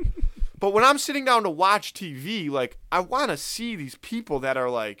type. But when I'm sitting down to watch TV, like, I want to see these people that are,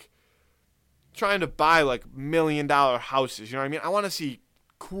 like, trying to buy, like, $1 million houses. You know what I mean? I want to see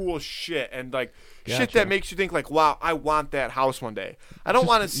cool shit and like Gotcha. shit that makes you think like, wow, I want that house one day. I don't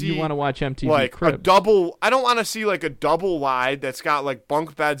want to see. You want to watch MTV like Cribs. a double. I don't want to see like a double wide that's got like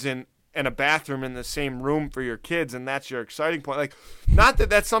bunk beds and a bathroom in the same room for your kids, and that's your exciting point. Like, not that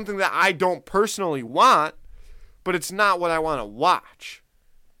that's something that I don't personally want, but it's not what I want to watch.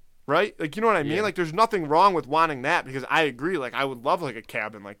 Right? Like, you know what I mean? Yeah. Like, there's nothing wrong with wanting that because I agree. Like, I would love, like, a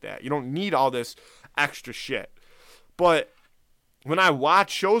cabin like that. You don't need all this extra shit. But when I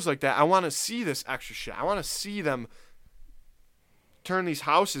watch shows like that, I want to see this extra shit. I want to see them turn these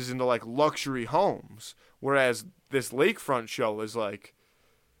houses into, like, luxury homes. Whereas this lakefront show is, like,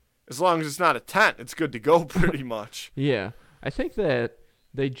 as long as it's not a tent, it's good to go pretty much. Yeah. I think that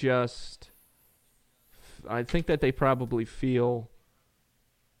they probably feel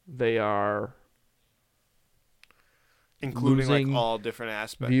they are including like losing all different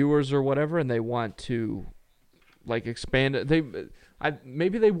aspects, viewers or whatever, and they want to like expand it.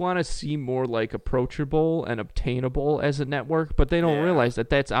 Maybe they want to seem more like approachable and obtainable as a network, but they don't realize that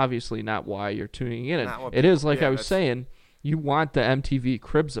that's obviously not why you're tuning in. It is like I was saying, you want the MTV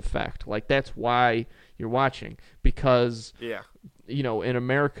Cribs effect. Like that's why you're watching because you know, in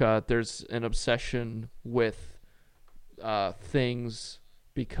America there's an obsession with things.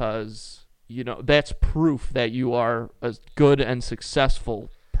 Because, you know, that's proof that you are a good and successful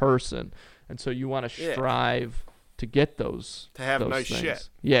person. And so you want to strive to get those. To have those nice things. shit.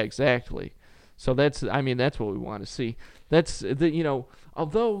 Yeah, exactly. So that's what we want to see. That's, you know,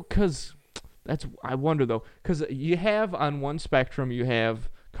 although, because I wonder, though, because you have on one spectrum, you have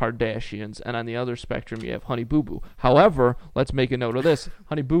Kardashians, and on the other spectrum, you have Honey Boo Boo. However, let's make a note of this.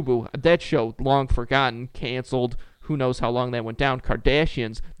 Honey Boo Boo, that show, long forgotten, canceled. Who knows how long that went down?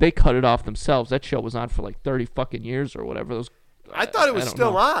 Kardashians, they cut it off themselves. That show was on for like 30 fucking years or whatever. I thought it was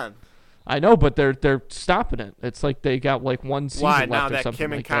still on. I know, but they're stopping it. It's like they got like one season left now or that something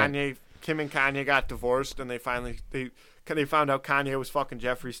Kim and like Kanye, Kim and Kanye got divorced, and they finally they found out Kanye was fucking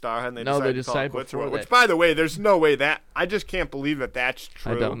Jeffree Star, and they decided to call it quits. Which, by the way, there's no way that I just can't believe that that's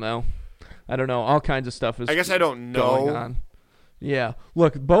true. I don't know. All kinds of stuff is. I guess I don't know. Going on. Yeah,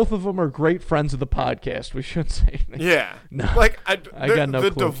 look, both of them are great friends of the podcast. We shouldn't say anything. Yeah, no, like I got no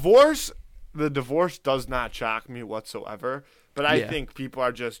clue. The divorce does not shock me whatsoever. But I think people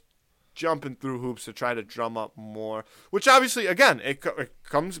are just jumping through hoops to try to drum up more. Which obviously, again, it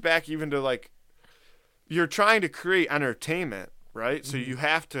comes back even to like you're trying to create entertainment, right? So you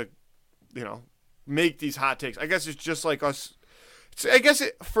have to, you know, make these hot takes. I guess it's just like us.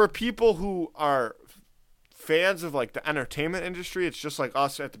 For people who are fans of like the entertainment industry, it's just like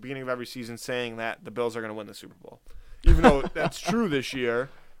us at the beginning of every season saying that the Bills are going to win the Super Bowl, even though that's true this year,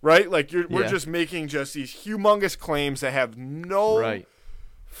 right? Like we're just making just these humongous claims that have no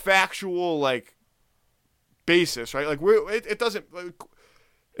factual like basis, right? Like it doesn't.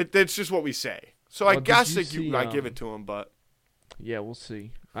 It's just what we say. So I guess I give it to him, but yeah, we'll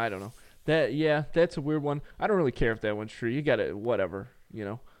see. I don't know. That's a weird one. I don't really care if that one's true. You got it, whatever, you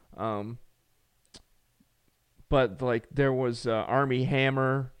know. But like there was Armie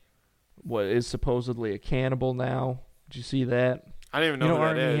Hammer, what is supposedly a cannibal now. Did you see that? I didn't even know who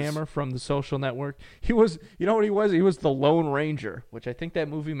that is. Armie Hammer from The Social Network. He was, you know what he was? He was the Lone Ranger, which I think that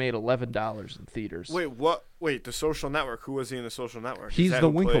movie made $11 in theaters. Wait, what? Wait, The Social Network. Who was he in The Social Network? He's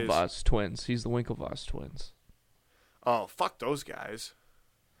the Winklevoss twins. He's the Winklevoss twins. Oh, fuck those guys.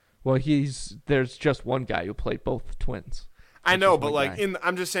 Well, there's just one guy who played both twins. I know, but like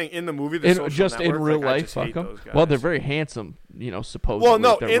I'm just saying in the movie, The Social just Network, in real like, life, fuck them. Well, they're very handsome, you know, supposedly. Well,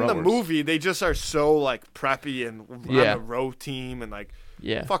 no, in the movie, they just are so like preppy and on the row team and like,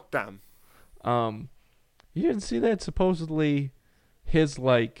 fuck them. You didn't see that? Supposedly, his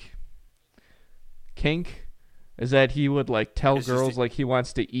like kink is that he would like tell girls like he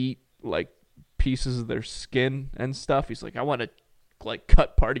wants to eat like pieces of their skin and stuff. He's like, I want to like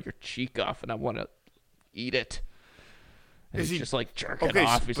cut part of your cheek off and I want to eat it. He's just like jerking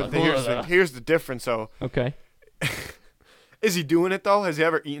off. He's like, here's the difference, though. Okay. Is he doing it though? Has he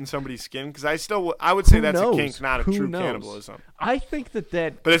ever eaten somebody's skin? Because I would say that's a kink, not a true cannibalism. I think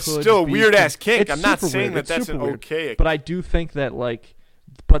that. But it's still a weird ass kink. I'm not saying that that's an okay. But I do think that like,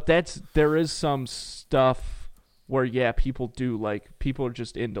 but there is some stuff where people are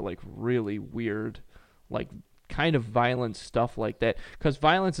just into like really weird, like kind of violent stuff like that, because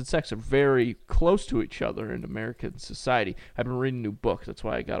violence and sex are very close to each other in American society. I've been reading a new book, that's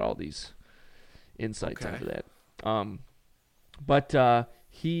why I got all these insights into that. But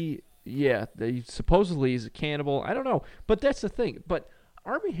he supposedly is a cannibal. I don't know, but that's the thing. But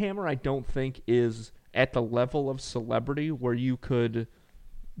Armie Hammer, I don't think is at the level of celebrity where you could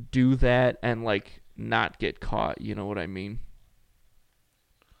do that and like not get caught. You know what I mean?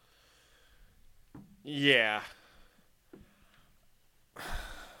 Yeah.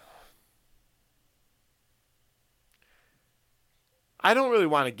 I don't really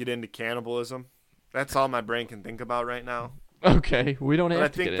want to get into cannibalism. That's all my brain can think about right now. Okay, we don't have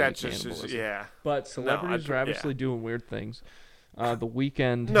But to get into cannibalism. yeah. But celebrities are obviously doing weird things. The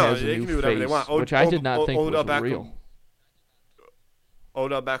Weeknd No, has a they new can do whatever face, they want. which I did not think Odell was real.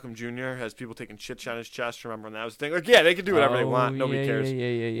 Odell Beckham Jr. has people taking shit on his chest. Remember when that was the thing? Like, yeah, they can do whatever they want. Nobody cares.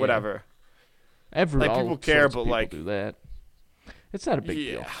 Yeah. Whatever. Like people care, but people do that. It's not a big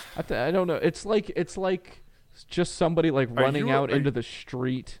deal. I don't know. It's like just somebody like running out into the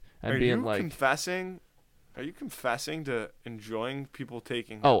street and being like, Are you confessing to enjoying people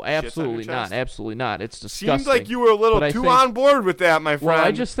taking? Oh, shits absolutely on your not. chest? Absolutely not. It's disgusting. Seems like you were a little too on board with that, my friend. Well,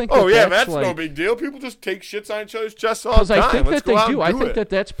 I just think. That's no big deal. People just take shits on each other's chests all the time. Because I think Let's that go out they do. and I think it.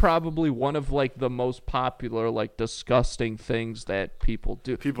 that's probably one of like the most popular, like disgusting things that people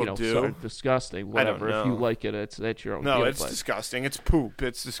do. People do. So disgusting. Whatever. I don't if you know. like it, that's your own. No, deal, it's but. disgusting. It's poop.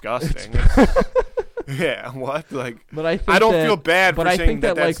 It's disgusting. Yeah, what? Like, but I think I don't feel bad. But for I saying think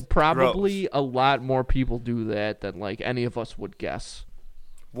that that's like probably gross. a lot more people do that than like any of us would guess.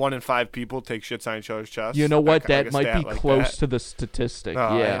 1 in 5 people take shits on each other's chests. You know what? Like That might be like close that. to the statistic.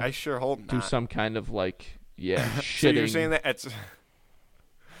 Oh, yeah, I sure hope not. do some kind of like shitting. So you're saying that it's.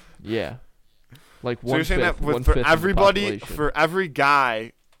 Yeah. Like So you're saying that for everybody, for every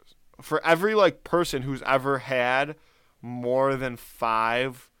guy, for every like person who's ever had more than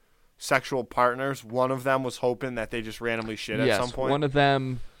 5 sexual partners, one of them was hoping that they just randomly shit at some point. One of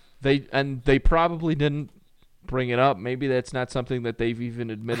them, they probably didn't bring it up. Maybe that's not something that they've even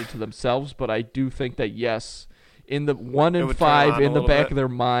admitted to themselves. But I do think that yes, in the 1 in 5 in the back of their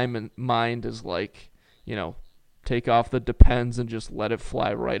mind is like, take off the Depends and just let it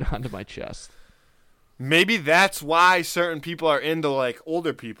fly right onto my chest. Maybe that's why certain people are into like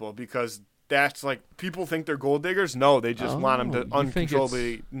older people, because that's like people think they're gold diggers. No, they just want them to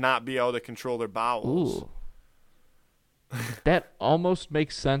uncontrollably not be able to control their bowels. Ooh. That almost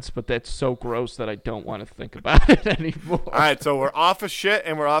makes sense, but that's so gross that I don't want to think about it anymore. All right, so we're off of shit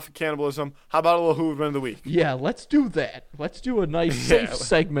and we're off of cannibalism. How about a little Who Would Win of the Week? Yeah, let's do that. Let's do a nice, safe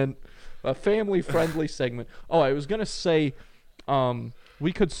segment, a family-friendly segment. Oh, I was going to say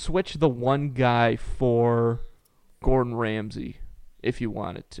we could switch the one guy for Gordon Ramsay if you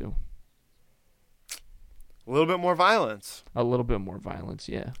wanted to. A little bit more violence. A little bit more violence,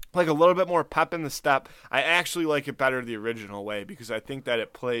 yeah. Like a little bit more pep in the step. I actually like it better the original way because I think that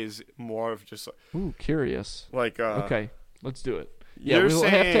it plays more of just. Ooh, curious. Like okay, let's do it. Yeah, we'll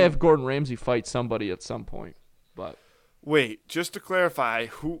have to have Gordon Ramsay fight somebody at some point. But wait, just to clarify,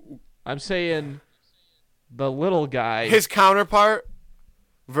 who? I'm saying the little guy. His counterpart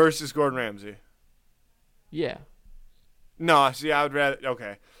versus Gordon Ramsay. Yeah. No, see, I would rather.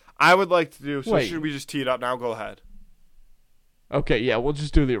 Okay. I would like to do. So Wait. Should we just tee it up now? Go ahead. Okay, yeah, we'll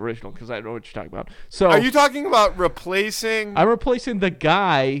just do the original because I know what you're talking about. So, are you talking about replacing? I'm replacing the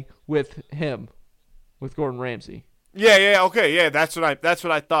guy with him, with Gordon Ramsay. Yeah, okay, yeah. That's what I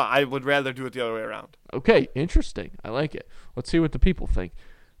thought. I would rather do it the other way around. Okay, interesting. I like it. Let's see what the people think,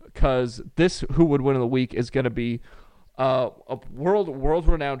 because this Who Would Win of the Week is going to be a world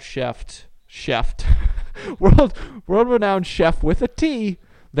renowned chef, world renowned chef with a T.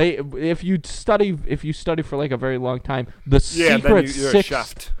 If you study for like a very long time, the secret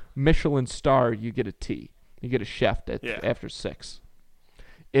 6th Michelin star, you get a T. You get a chef after 6.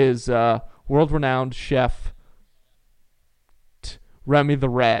 Is world-renowned chef Remy the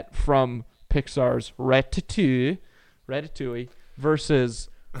Rat from Pixar's Ratatouille versus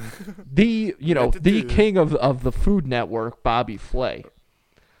the king of the Food Network, Bobby Flay.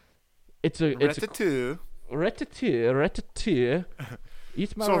 It's Ratatouille.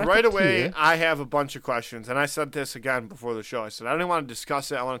 So right away, I have a bunch of questions, and I said this again before the show. I said I don't want to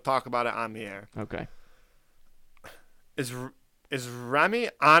discuss it. I want to talk about it on the air. Okay. Is Remy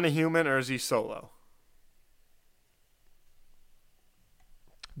on a human or is he solo?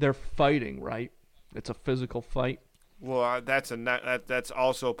 They're fighting, right? It's a physical fight. Well, that's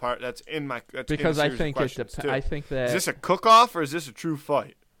also part. That's in my. That's because in I the think I think that is this a cook-off or is this a true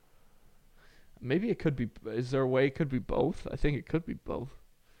fight? Maybe it could be. Is there a way it could be both? I think it could be both.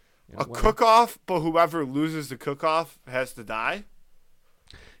 A cook-off, but whoever loses the cook-off has to die?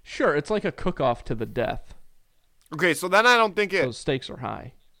 Sure, it's like a cook-off to the death. Okay, so then I don't think it... So stakes are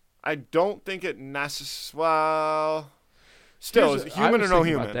high. I don't think it well... Still, is it human or no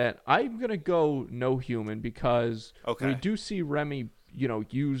human? About that. I'm going to go no human because okay. we do see Remy...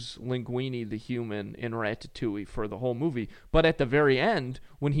 use Linguini the human in Ratatouille for the whole movie. But at the very end,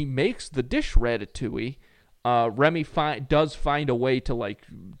 when he makes the dish Ratatouille, Remy does find a way to like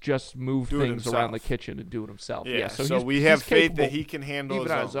just move things around the kitchen and do it himself. Yeah, so we have faith that he can handle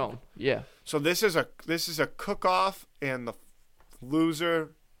even on his own. Yeah. So this is a cook-off, and the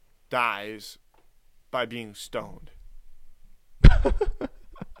loser dies by being stoned.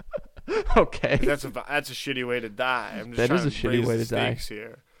 Okay. That's a shitty way to die. I'm just that trying is a to shitty way to die.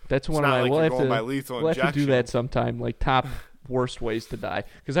 Here. That's one it's of my. Like we'll have to do that sometime. Like top worst ways to die,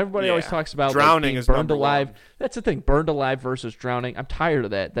 because everybody always talks about drowning like, is burned alive. one. That's the thing, burned alive versus drowning. I'm tired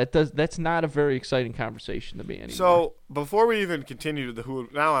of that. That's not a very exciting conversation to me anymore. So before we even continue to the who,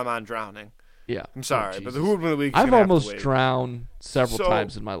 now I'm on drowning. Yeah, I'm sorry, but the who would win the league. I've almost drowned several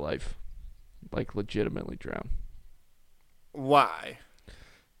times in my life, like legitimately drowned. Why?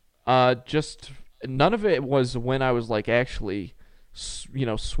 Just none of it was when I was like actually,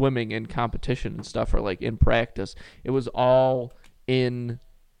 swimming in competition and stuff, or like in practice. It was all in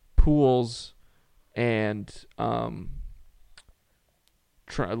pools and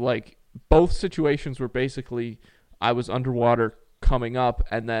like both situations were basically I was underwater coming up,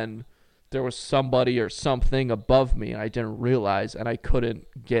 and then there was somebody or something above me I didn't realize, and I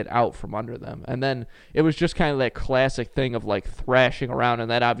couldn't get out from under them. And then it was just kind of that classic thing of like thrashing around, and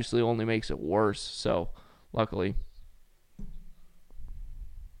that obviously only makes it worse. So luckily.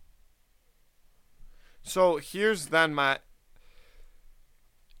 So here's then my...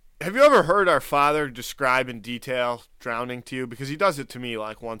 Have you ever heard our father describe in detail drowning to you? Because he does it to me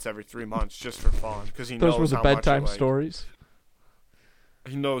like once every 3 months just for fun. Because he knows those were the how bedtime much stories.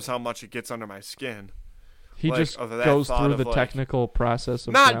 He knows how much it gets under my skin. He just goes through the technical process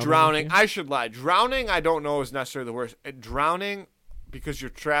of not drowning. I should lie. Drowning, I don't know is necessarily the worst. Drowning, because you're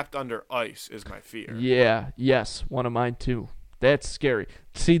trapped under ice, is my fear. Yeah. Yes. One of mine too. That's scary.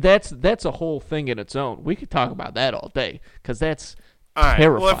 See, that's a whole thing in its own. We could talk about that all day, because that's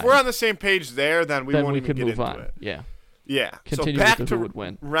terrifying. Well, if we're on the same page there, then we won't even get move into on. it. Yeah. Yeah. Continue so back with to who would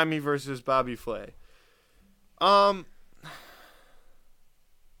win. Remy versus Bobby Flay.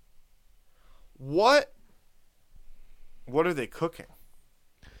 What are they cooking?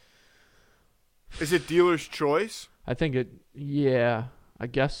 Is it dealer's choice? I think it. Yeah, I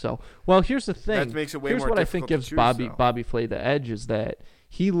guess so. Well, here's the thing. That makes it way here's more what I difficult think gives to choose, Bobby Flay the edge is that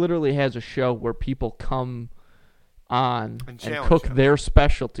he literally has a show where people come on and cook their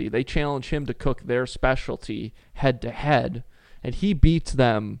specialty. They challenge him to cook their specialty head to head, and he beats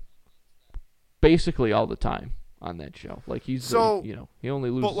them basically all the time on that show. Like he only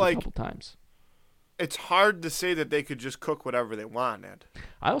loses a couple times. It's hard to say that they could just cook whatever they wanted.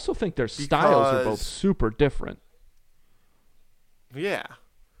 I also think their styles are both super different. Yeah.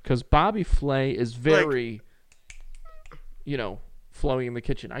 Because Bobby Flay is very, flowing in the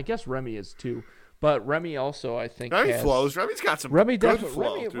kitchen. I guess Remy is too. But Remy also, I think, flows. Remy's got some Remy good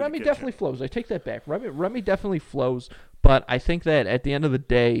flow. Remy definitely flows. I take that back. Remy definitely flows. But I think that at the end of the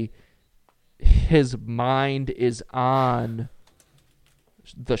day, his mind is on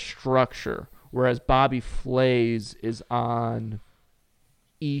the structure, whereas Bobby Flay's is on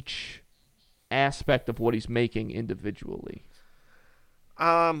each aspect of what he's making individually.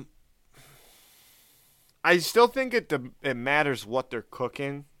 I still think it matters what they're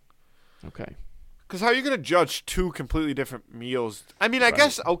cooking. Okay. Because how are you going to judge two completely different meals? I mean, I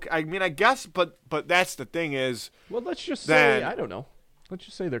guess. Okay. I guess, but that's the thing is. Well, let's just say I don't know. Let's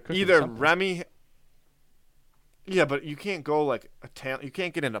just say they're cooking either something. Remy. Yeah, but you can't go like you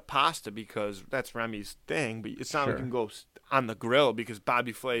can't get into pasta because that's Remy's thing. But it's not like you can go on the grill because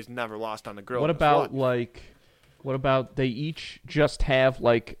Bobby Flay's never lost on the grill. What about they each just have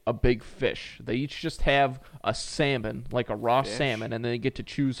like a big fish? They each just have a salmon, like a raw salmon, and they get to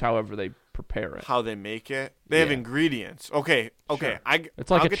choose however they prepare it. How they make it? They have ingredients. Okay. Sure. It's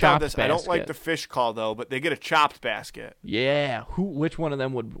like I'll a get chopped down this. basket. I don't like the fish call though, but they get a chopped basket. Yeah. Which one of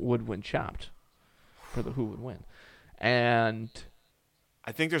them would win chopped? For the who would win? And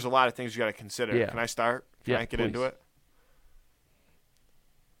I think there's a lot of things you got to consider. Yeah. Can I start? Can I get please. into it?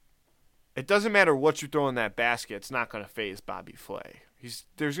 It doesn't matter what you throw in that basket. It's not going to faze Bobby Flay.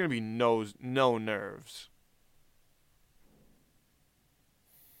 There's going to be no nerves.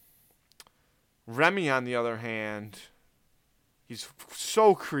 Remy, on the other hand, he's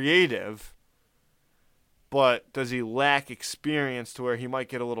so creative, but does he lack experience to where he might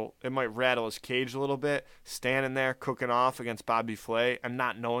get it might rattle his cage a little bit, standing there cooking off against Bobby Flay and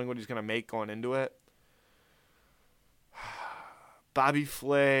not knowing what he's going to make going into it? Bobby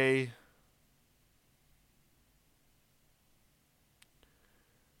Flay...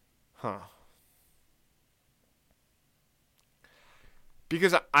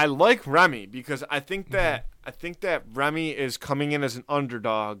 Because I like Remy because I think that Remy is coming in as an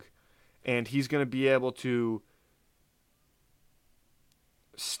underdog, and he's going to be able to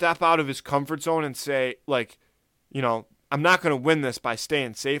step out of his comfort zone and say, like, I'm not going to win this by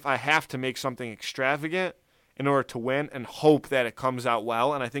staying safe. I have to make something extravagant in order to win and hope that it comes out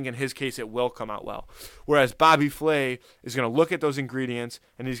well. And I think in his case, it will come out well. Whereas Bobby Flay is going to look at those ingredients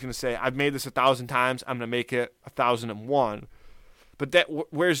and he's going to say, I've made this 1,000 times. I'm going to make it 1,001. But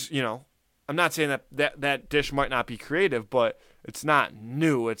I'm not saying that dish might not be creative, but it's not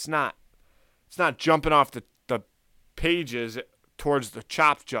new. It's not jumping off the pages towards the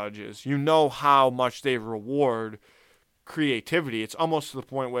Chopped judges. You know how much they reward creativity. It's almost to the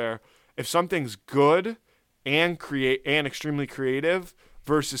point where if something's good and extremely creative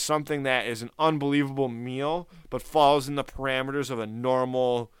versus something that is an unbelievable meal but falls in the parameters of a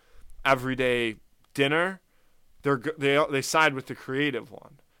normal everyday dinner, they side with the creative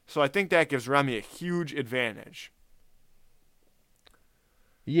one. So I think that gives Remy a huge advantage.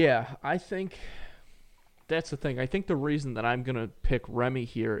 Yeah, I think that's the thing. I think the reason that I'm going to pick Remy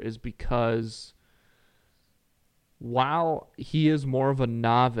here is because while he is more of a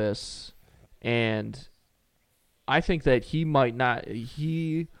novice, and I think that he might not,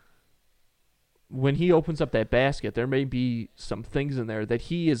 when he opens up that basket, there may be some things in there that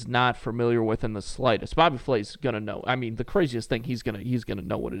he is not familiar with in the slightest. Bobby Flay's gonna know. I mean, the craziest thing, he's gonna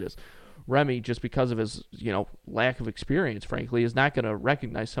know what it is. Remy, just because of his lack of experience, frankly, is not gonna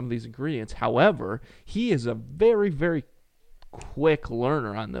recognize some of these ingredients. However, he is a very, very quick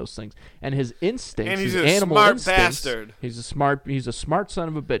learner on those things, and his instincts, and he's his a animal smart instincts, bastard. He's a smart son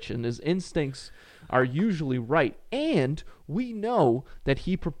of a bitch, and his instincts are usually right, and we know that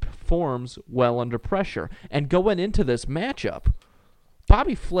he performs well under pressure. And going into this matchup,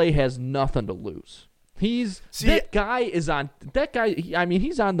 Bobby Flay has nothing to lose. He's on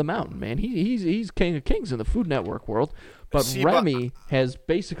the mountain, man. He's king of kings in the Food Network world. But Remy has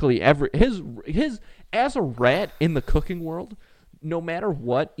basically his as a rat in the cooking world. No matter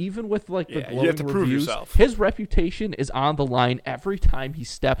what, even with the glowing you have to prove reviews, yourself. his reputation is on the line every time he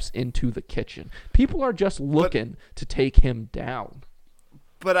steps into the kitchen. People are just looking to take him down.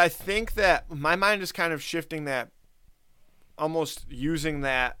 But I think that my mind is kind of shifting that, almost using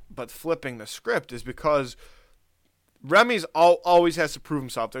that, but flipping the script, is because Remy's always has to prove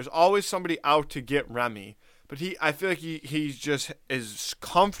himself. There's always somebody out to get Remy, but I feel like he just is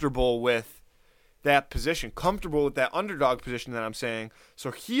comfortable with that position, comfortable with that underdog position that I'm saying. So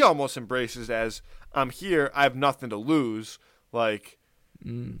he almost embraces as, I'm here, I have nothing to lose.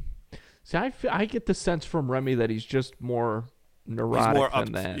 See, I get the sense from Remy that he's just more neurotic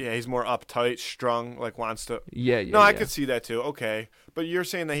than that. Yeah, he's more uptight, strung, wants to. Yeah. I could see that too. Okay, but you're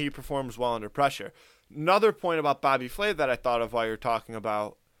saying that he performs well under pressure. Another point about Bobby Flay that I thought of while you're talking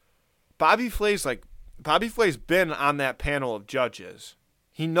about Bobby Flay's been on that panel of judges.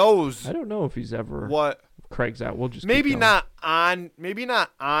 He knows. I don't know if he's ever what Craig's out. We'll just maybe not on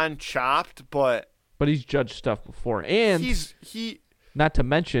Chopped, but he's judged stuff before, and he not to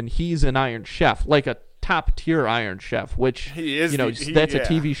mention he's an Iron Chef, like a top tier Iron Chef, which he is. That's a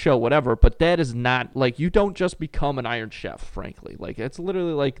TV show, whatever. But that is not you don't just become an Iron Chef. Frankly, it's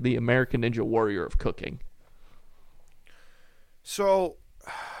literally like the American Ninja Warrior of cooking. So.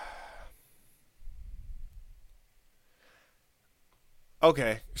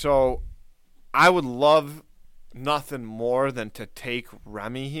 Okay, so I would love nothing more than to take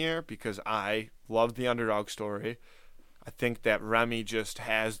Remy here because I love the underdog story. I think that Remy just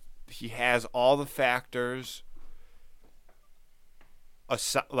has all the factors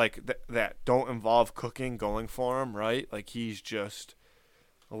that don't involve cooking going for him, right? He's just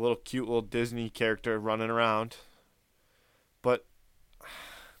a little cute little Disney character running around. But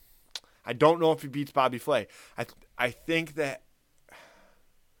I don't know if he beats Bobby Flay. I think that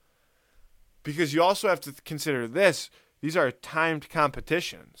because you also have to consider these are timed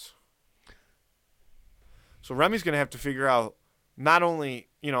competitions. So Remy's going to have to figure out not only,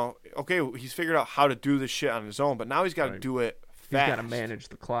 he's figured out how to do this shit on his own, but now he's got to do it fast. He's got to manage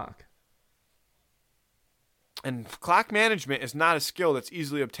the clock. And clock management is not a skill that's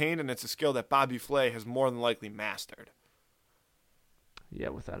easily obtained, and it's a skill that Bobby Flay has more than likely mastered. Yeah,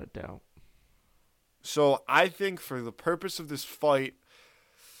 without a doubt. So I think for the purpose of this fight,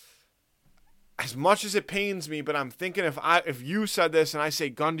 as much as it pains me, but I'm thinking if you said this and I say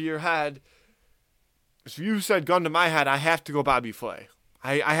gun to your head, if you said gun to my head, I have to go Bobby Flay.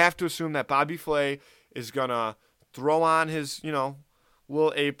 I have to assume that Bobby Flay is going to throw on his,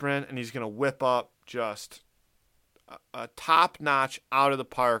 little apron and he's going to whip up just a top-notch,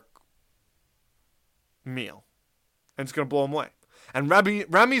 out-of-the-park meal. And it's going to blow him away. And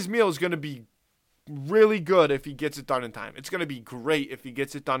Remy's meal is going to be really good if he gets it done in time. It's going to be great if he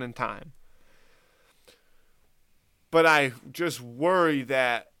gets it done in time. But I just worry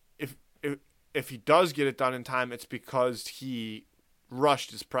that if he does get it done in time, it's because he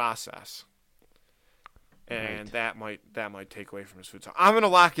rushed his process. And that might take away from his food. So I'm going to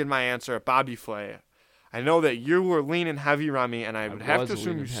lock in my answer at Bobby Flay. I know that you were leaning heavy Remy, and I would have to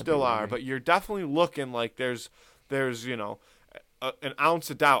assume you still are, but you're definitely looking like there's an ounce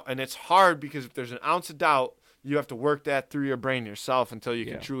of doubt. And it's hard because if there's an ounce of doubt, you have to work that through your brain yourself until you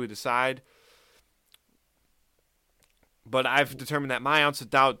can truly decide. But I've determined that my ounce of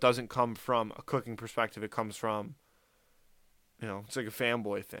doubt doesn't come from a cooking perspective. It comes from, it's like a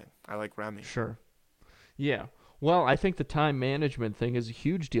fanboy thing. I like Remy. Sure. Yeah. Well, I think the time management thing is a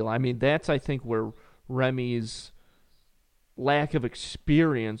huge deal. I mean, that's, I think, where Remy's lack of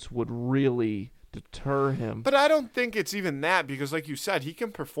experience would really deter him. But I don't think it's even that because, like you said, he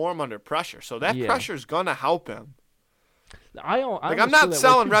can perform under pressure. So that pressure's going to help him. I'm not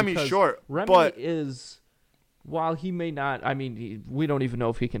selling Remy short. Remy is, while he may not, we don't even know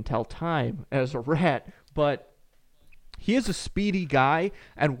if he can tell time as a rat, but he is a speedy guy.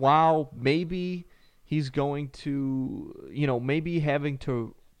 And while maybe he's going to, maybe having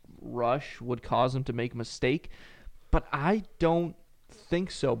to rush would cause him to make a mistake, but I don't think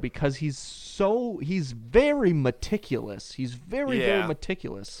so because he's very meticulous. He's very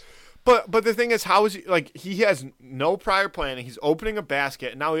meticulous. But the thing is, how is he, he has no prior planning. He's opening a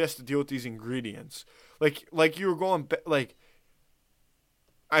basket and now he has to deal with these ingredients. Like you were going,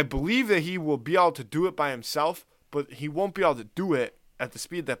 I believe that he will be able to do it by himself, but he won't be able to do it at the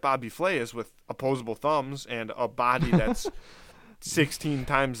speed that Bobby Flay is with opposable thumbs and a body that's 16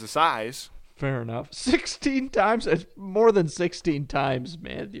 times the size. Fair enough. 16 times? It's more than 16 times,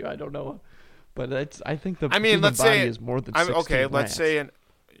 man. I don't know. But I think the human body is more than 16 okay, rats. let's say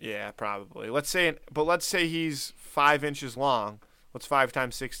probably. Let's say he's 5 inches long. What's 5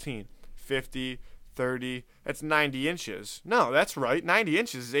 times 16? 50, 30. That's 90 inches. No, that's right. 90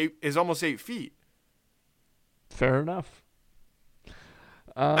 inches is almost 8 feet. Fair enough.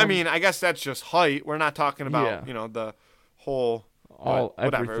 I guess that's just height. We're not talking about, the whole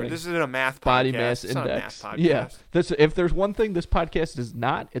whatever. Everything. This isn't a math podcast. Body mass index. Yeah. If there's one thing this podcast is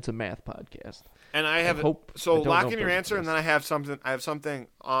not, it's a math podcast. And lock in your answer, and then I have something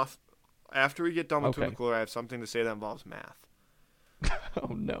off after we get done with Tuna Cooler. I have something to say that involves math.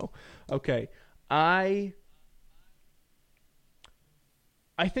 Oh no. Okay. I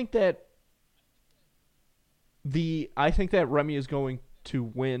think that Remy is going to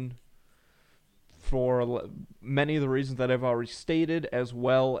win for many of the reasons that I've already stated, as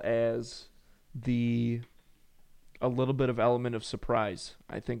well as a little bit of element of surprise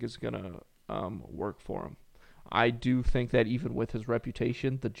I think is going to work for him. I do think that even with his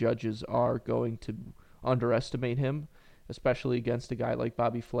reputation, the judges are going to underestimate him, especially against a guy like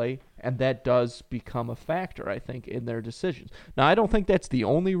Bobby Flay, and that does become a factor, I think, in their decisions. Now, I don't think that's the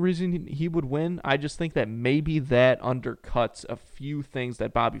only reason he would win. I just think that maybe that undercuts a few things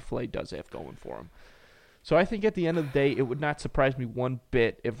that Bobby Flay does have going for him. So I think at the end of the day, it would not surprise me one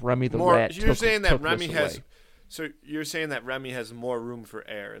bit if Remy the Rat took this away. So you're saying that Remy has more room for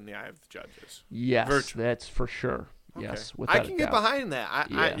error in the eye of the judges? Yes, that's for sure. Okay. Yes, without I can get behind that.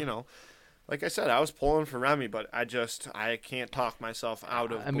 I like I said, I was pulling for Remy, but I can't talk myself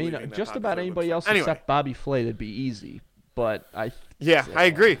out of. Just about anybody else except Bobby Flay, that'd be easy. But I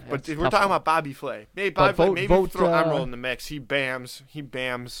agree. But if we're talking about Bobby Flay, maybe throw Emerald in the mix. He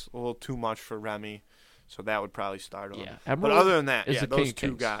bams a little too much for Remy, so that would probably start him. Yeah, but other than that, those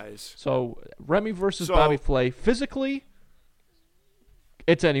two guys. So Remy versus Bobby Flay, physically,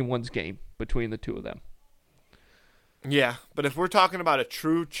 it's anyone's game between the two of them. Yeah, but if we're talking about a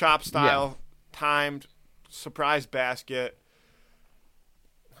true chop style, timed surprise basket,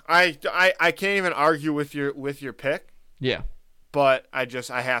 I can't even argue with your pick. Yeah, but I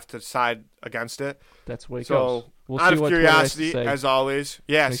have to side against it. That's the way it goes. We'll out of curiosity, as always,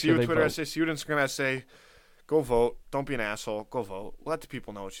 see what Twitter has to say. See what Instagram has to say. Go vote. Don't be an asshole. Go vote. Let the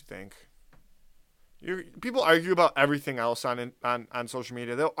people know what you think. People argue about everything else on social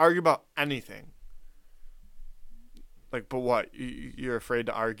media. They'll argue about anything. But what? You're afraid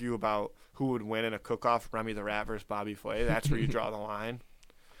to argue about who would win in a cook-off, Remy the Rat versus Bobby Flay? That's where you draw the line.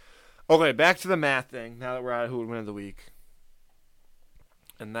 Okay, back to the math thing, now that we're at who would win of the week.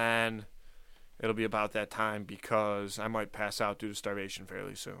 And then it'll be about that time because I might pass out due to starvation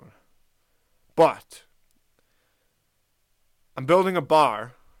fairly soon. But I'm building a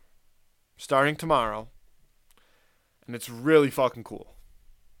bar starting tomorrow, and it's really fucking cool.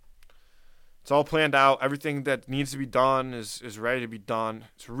 It's all planned out. Everything that needs to be done is ready to be done.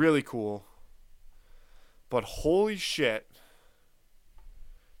 It's really cool. But holy shit,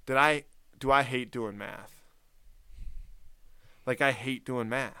 do I hate doing math. Like, I hate doing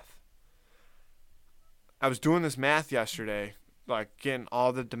math. I was doing this math yesterday, like getting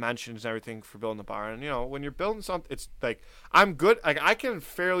all the dimensions and everything for building the bar. And, you know, when you're building something, it's like, I'm good. Like, I can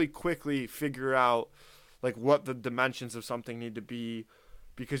fairly quickly figure out, like, what the dimensions of something need to be.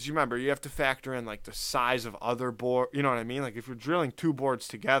 Because you remember, you have to factor in, like, the size of other board. You know what I mean? Like, if you're drilling two boards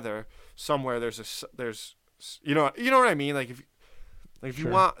together, somewhere there's you know what I mean? Like, if Sure.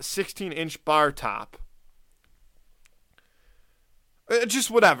 you want a 16-inch bar top,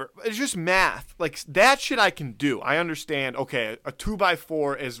 just whatever. It's just math. Like, that shit I can do. I understand, okay, a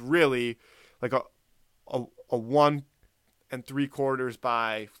 2x4 is really like a 1 3/4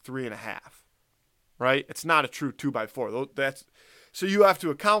 by 3.5. Right? It's not a true 2x4. So you have to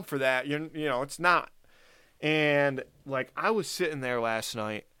account for that. You know, it's not. And, like, I was sitting there last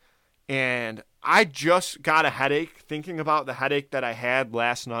night, and I just got a headache thinking about the headache that I had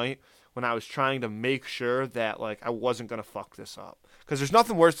last night when I was trying to make sure that, like, I wasn't going to fuck this up. Because there's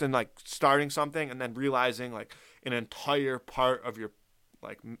nothing worse than, like, starting something and then realizing, like, an entire part of your,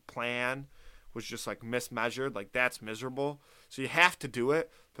 like, plan was just, like, mismeasured. Like, that's miserable. So you have to do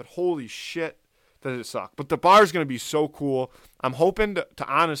it. But holy shit, does it suck. But the bar is going to be so cool. I'm hoping to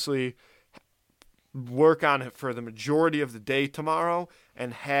honestly work on it for the majority of the day tomorrow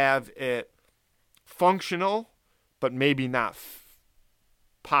and have it functional, but maybe not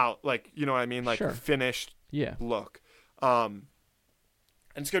like, you know what I mean? Like, Sure. finished look. And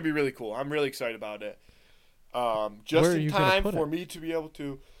it's going to be really cool. I'm really excited about it. Just Where are in you gonna time put for it? me to be able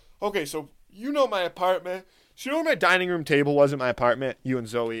to. Okay, so you know my apartment. So you know where my dining room table was in my apartment? You and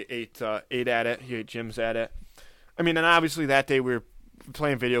Zoe ate at it. You ate Jim's at it. I mean, and obviously that day we were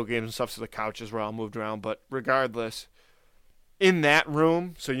playing video games and stuff, so the couches were all moved around. But regardless, in that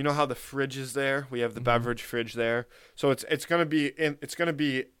room, so you know how the fridge is there? We have the beverage fridge there. So it's gonna be an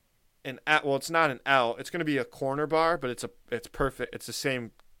L. Well, it's not an L. It's gonna be a corner bar, but it's perfect. It's the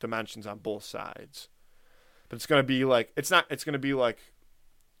same dimensions on both sides. But it's gonna be like it's gonna be like,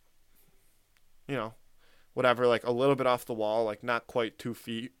 you know, whatever, like a little bit off the wall, like not quite 2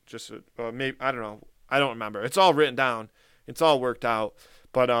 feet, just maybe, I don't know, I don't remember. It's all written down, it's all worked out.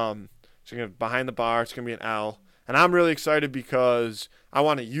 But it's gonna behind the bar. It's gonna be an L, and I'm really excited because I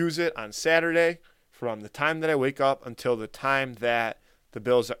want to use it on Saturday from the time that I wake up until the time that the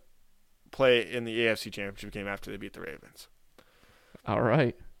Bills play in the AFC Championship game after they beat the Ravens. All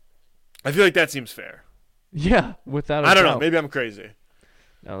right. I feel like that seems fair. Yeah, without a I don't know. doubt. Maybe I'm crazy.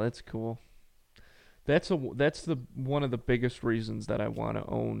 No, that's cool. That's the one of the biggest reasons that I want to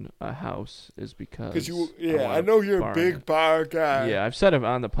own a house is because I know you're a big bar guy. Yeah, I've said it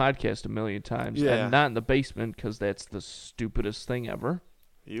on the podcast a million times, Yeah. and not in the basement because that's the stupidest thing ever.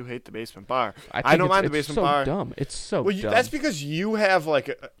 You hate the basement bar. I don't mind the basement bar. It's so dumb. It's so Well, dumb. that's because you have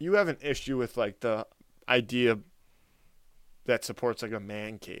you have an issue with like the idea that supports like a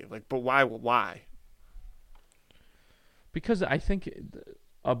man cave. Like, but why? Why? Because I think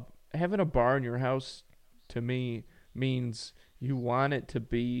having a bar in your house, to me, means you want it to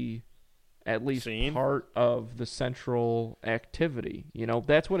be at least Seen? part of the central activity. You know,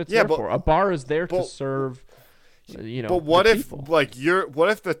 that's what it's Yeah, there but- for. A bar is there to but- serve, you know, But what the if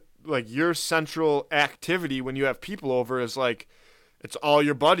people. your central activity when you have people over is like it's all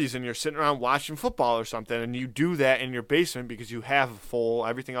your buddies and you're sitting around watching football or something, and you do that in your basement because you have a full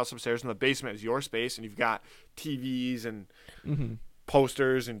everything else upstairs in the basement is your space, and you've got TVs and Mhm.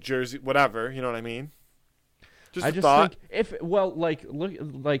 posters and jersey, whatever. You know what I mean? Just I a just thought. think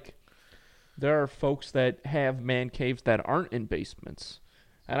look, there are folks that have man caves that aren't in basements,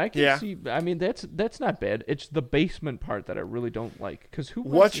 and I can Yeah. see. I mean, that's not bad. It's the basement part that I really don't like. Because who?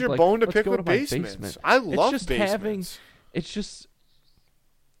 What's wants your like, bone to let's pick go with to my basements? basement. I It's love just basements. It's just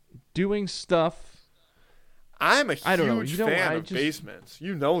doing stuff. I'm a I don't know. huge You know, fan I of just- basements.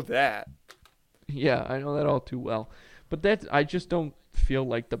 You know that. Yeah, I know that all too well. But I just don't feel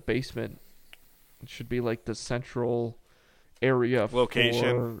like the basement should be like the central area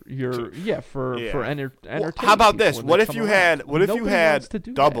Location. for your for Yeah. entertainment. Well, how about people this? when What they if come you around. had Nobody wants to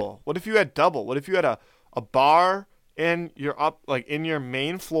do double? What if you had double? What if you had a bar in your in your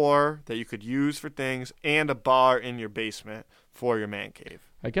main floor that you could use for things, and a bar in your basement for your man cave?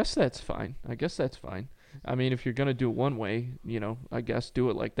 that? I guess that's fine. I mean, if you're gonna do it one way, I guess do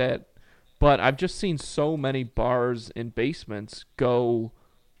it like that. But I've just seen so many bars in basements go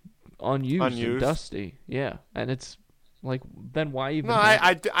unused and dusty. Yeah, and it's like, then why even? No,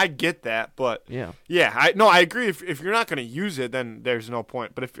 have it? I get that, but Yeah. I agree. If you're not going to use it, then there's no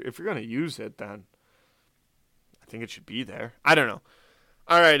point. But if you're going to use it, then I think it should be there. I don't know.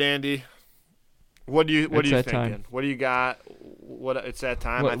 All right, Andy. What do you thinking? Time. What do you got? What it's that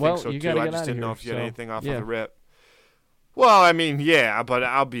time? I Well, think so you too. gotta I get just out didn't of know here, if you had so, anything off yeah. of the rip. Well, I mean, yeah, but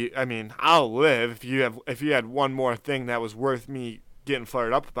I'll live if you had one more thing that was worth me getting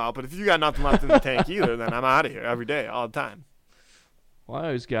fired up about. But if you got nothing left in the tank either, then I'm out of here every day, all the time. Well, I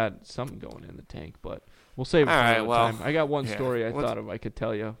always got something going in the tank, but we'll save it for All right, another well, time. I got one yeah. story I thought of I could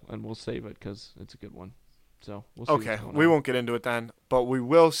tell you, and we'll save it because it's a good one. So we'll see. Okay, we won't get into it then, but we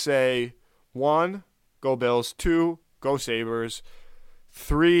will say 1, go Bills. 2, go Sabres.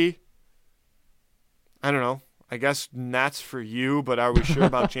 3, I don't know. I guess Nats for you, but are we sure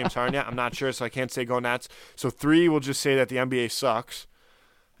about James Harden yet? I'm not sure, so I can't say go Nats. So 3, we'll just say that the NBA sucks.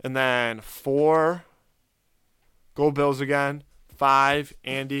 And then 4, go Bills again. 5,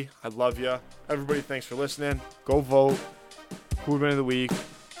 Andy, I love you. Everybody, thanks for listening. Go vote. Who would win of the week?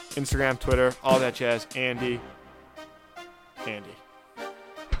 Instagram, Twitter, all that jazz. Andy.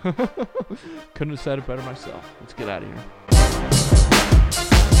 Couldn't have said it better myself. Let's get out of here.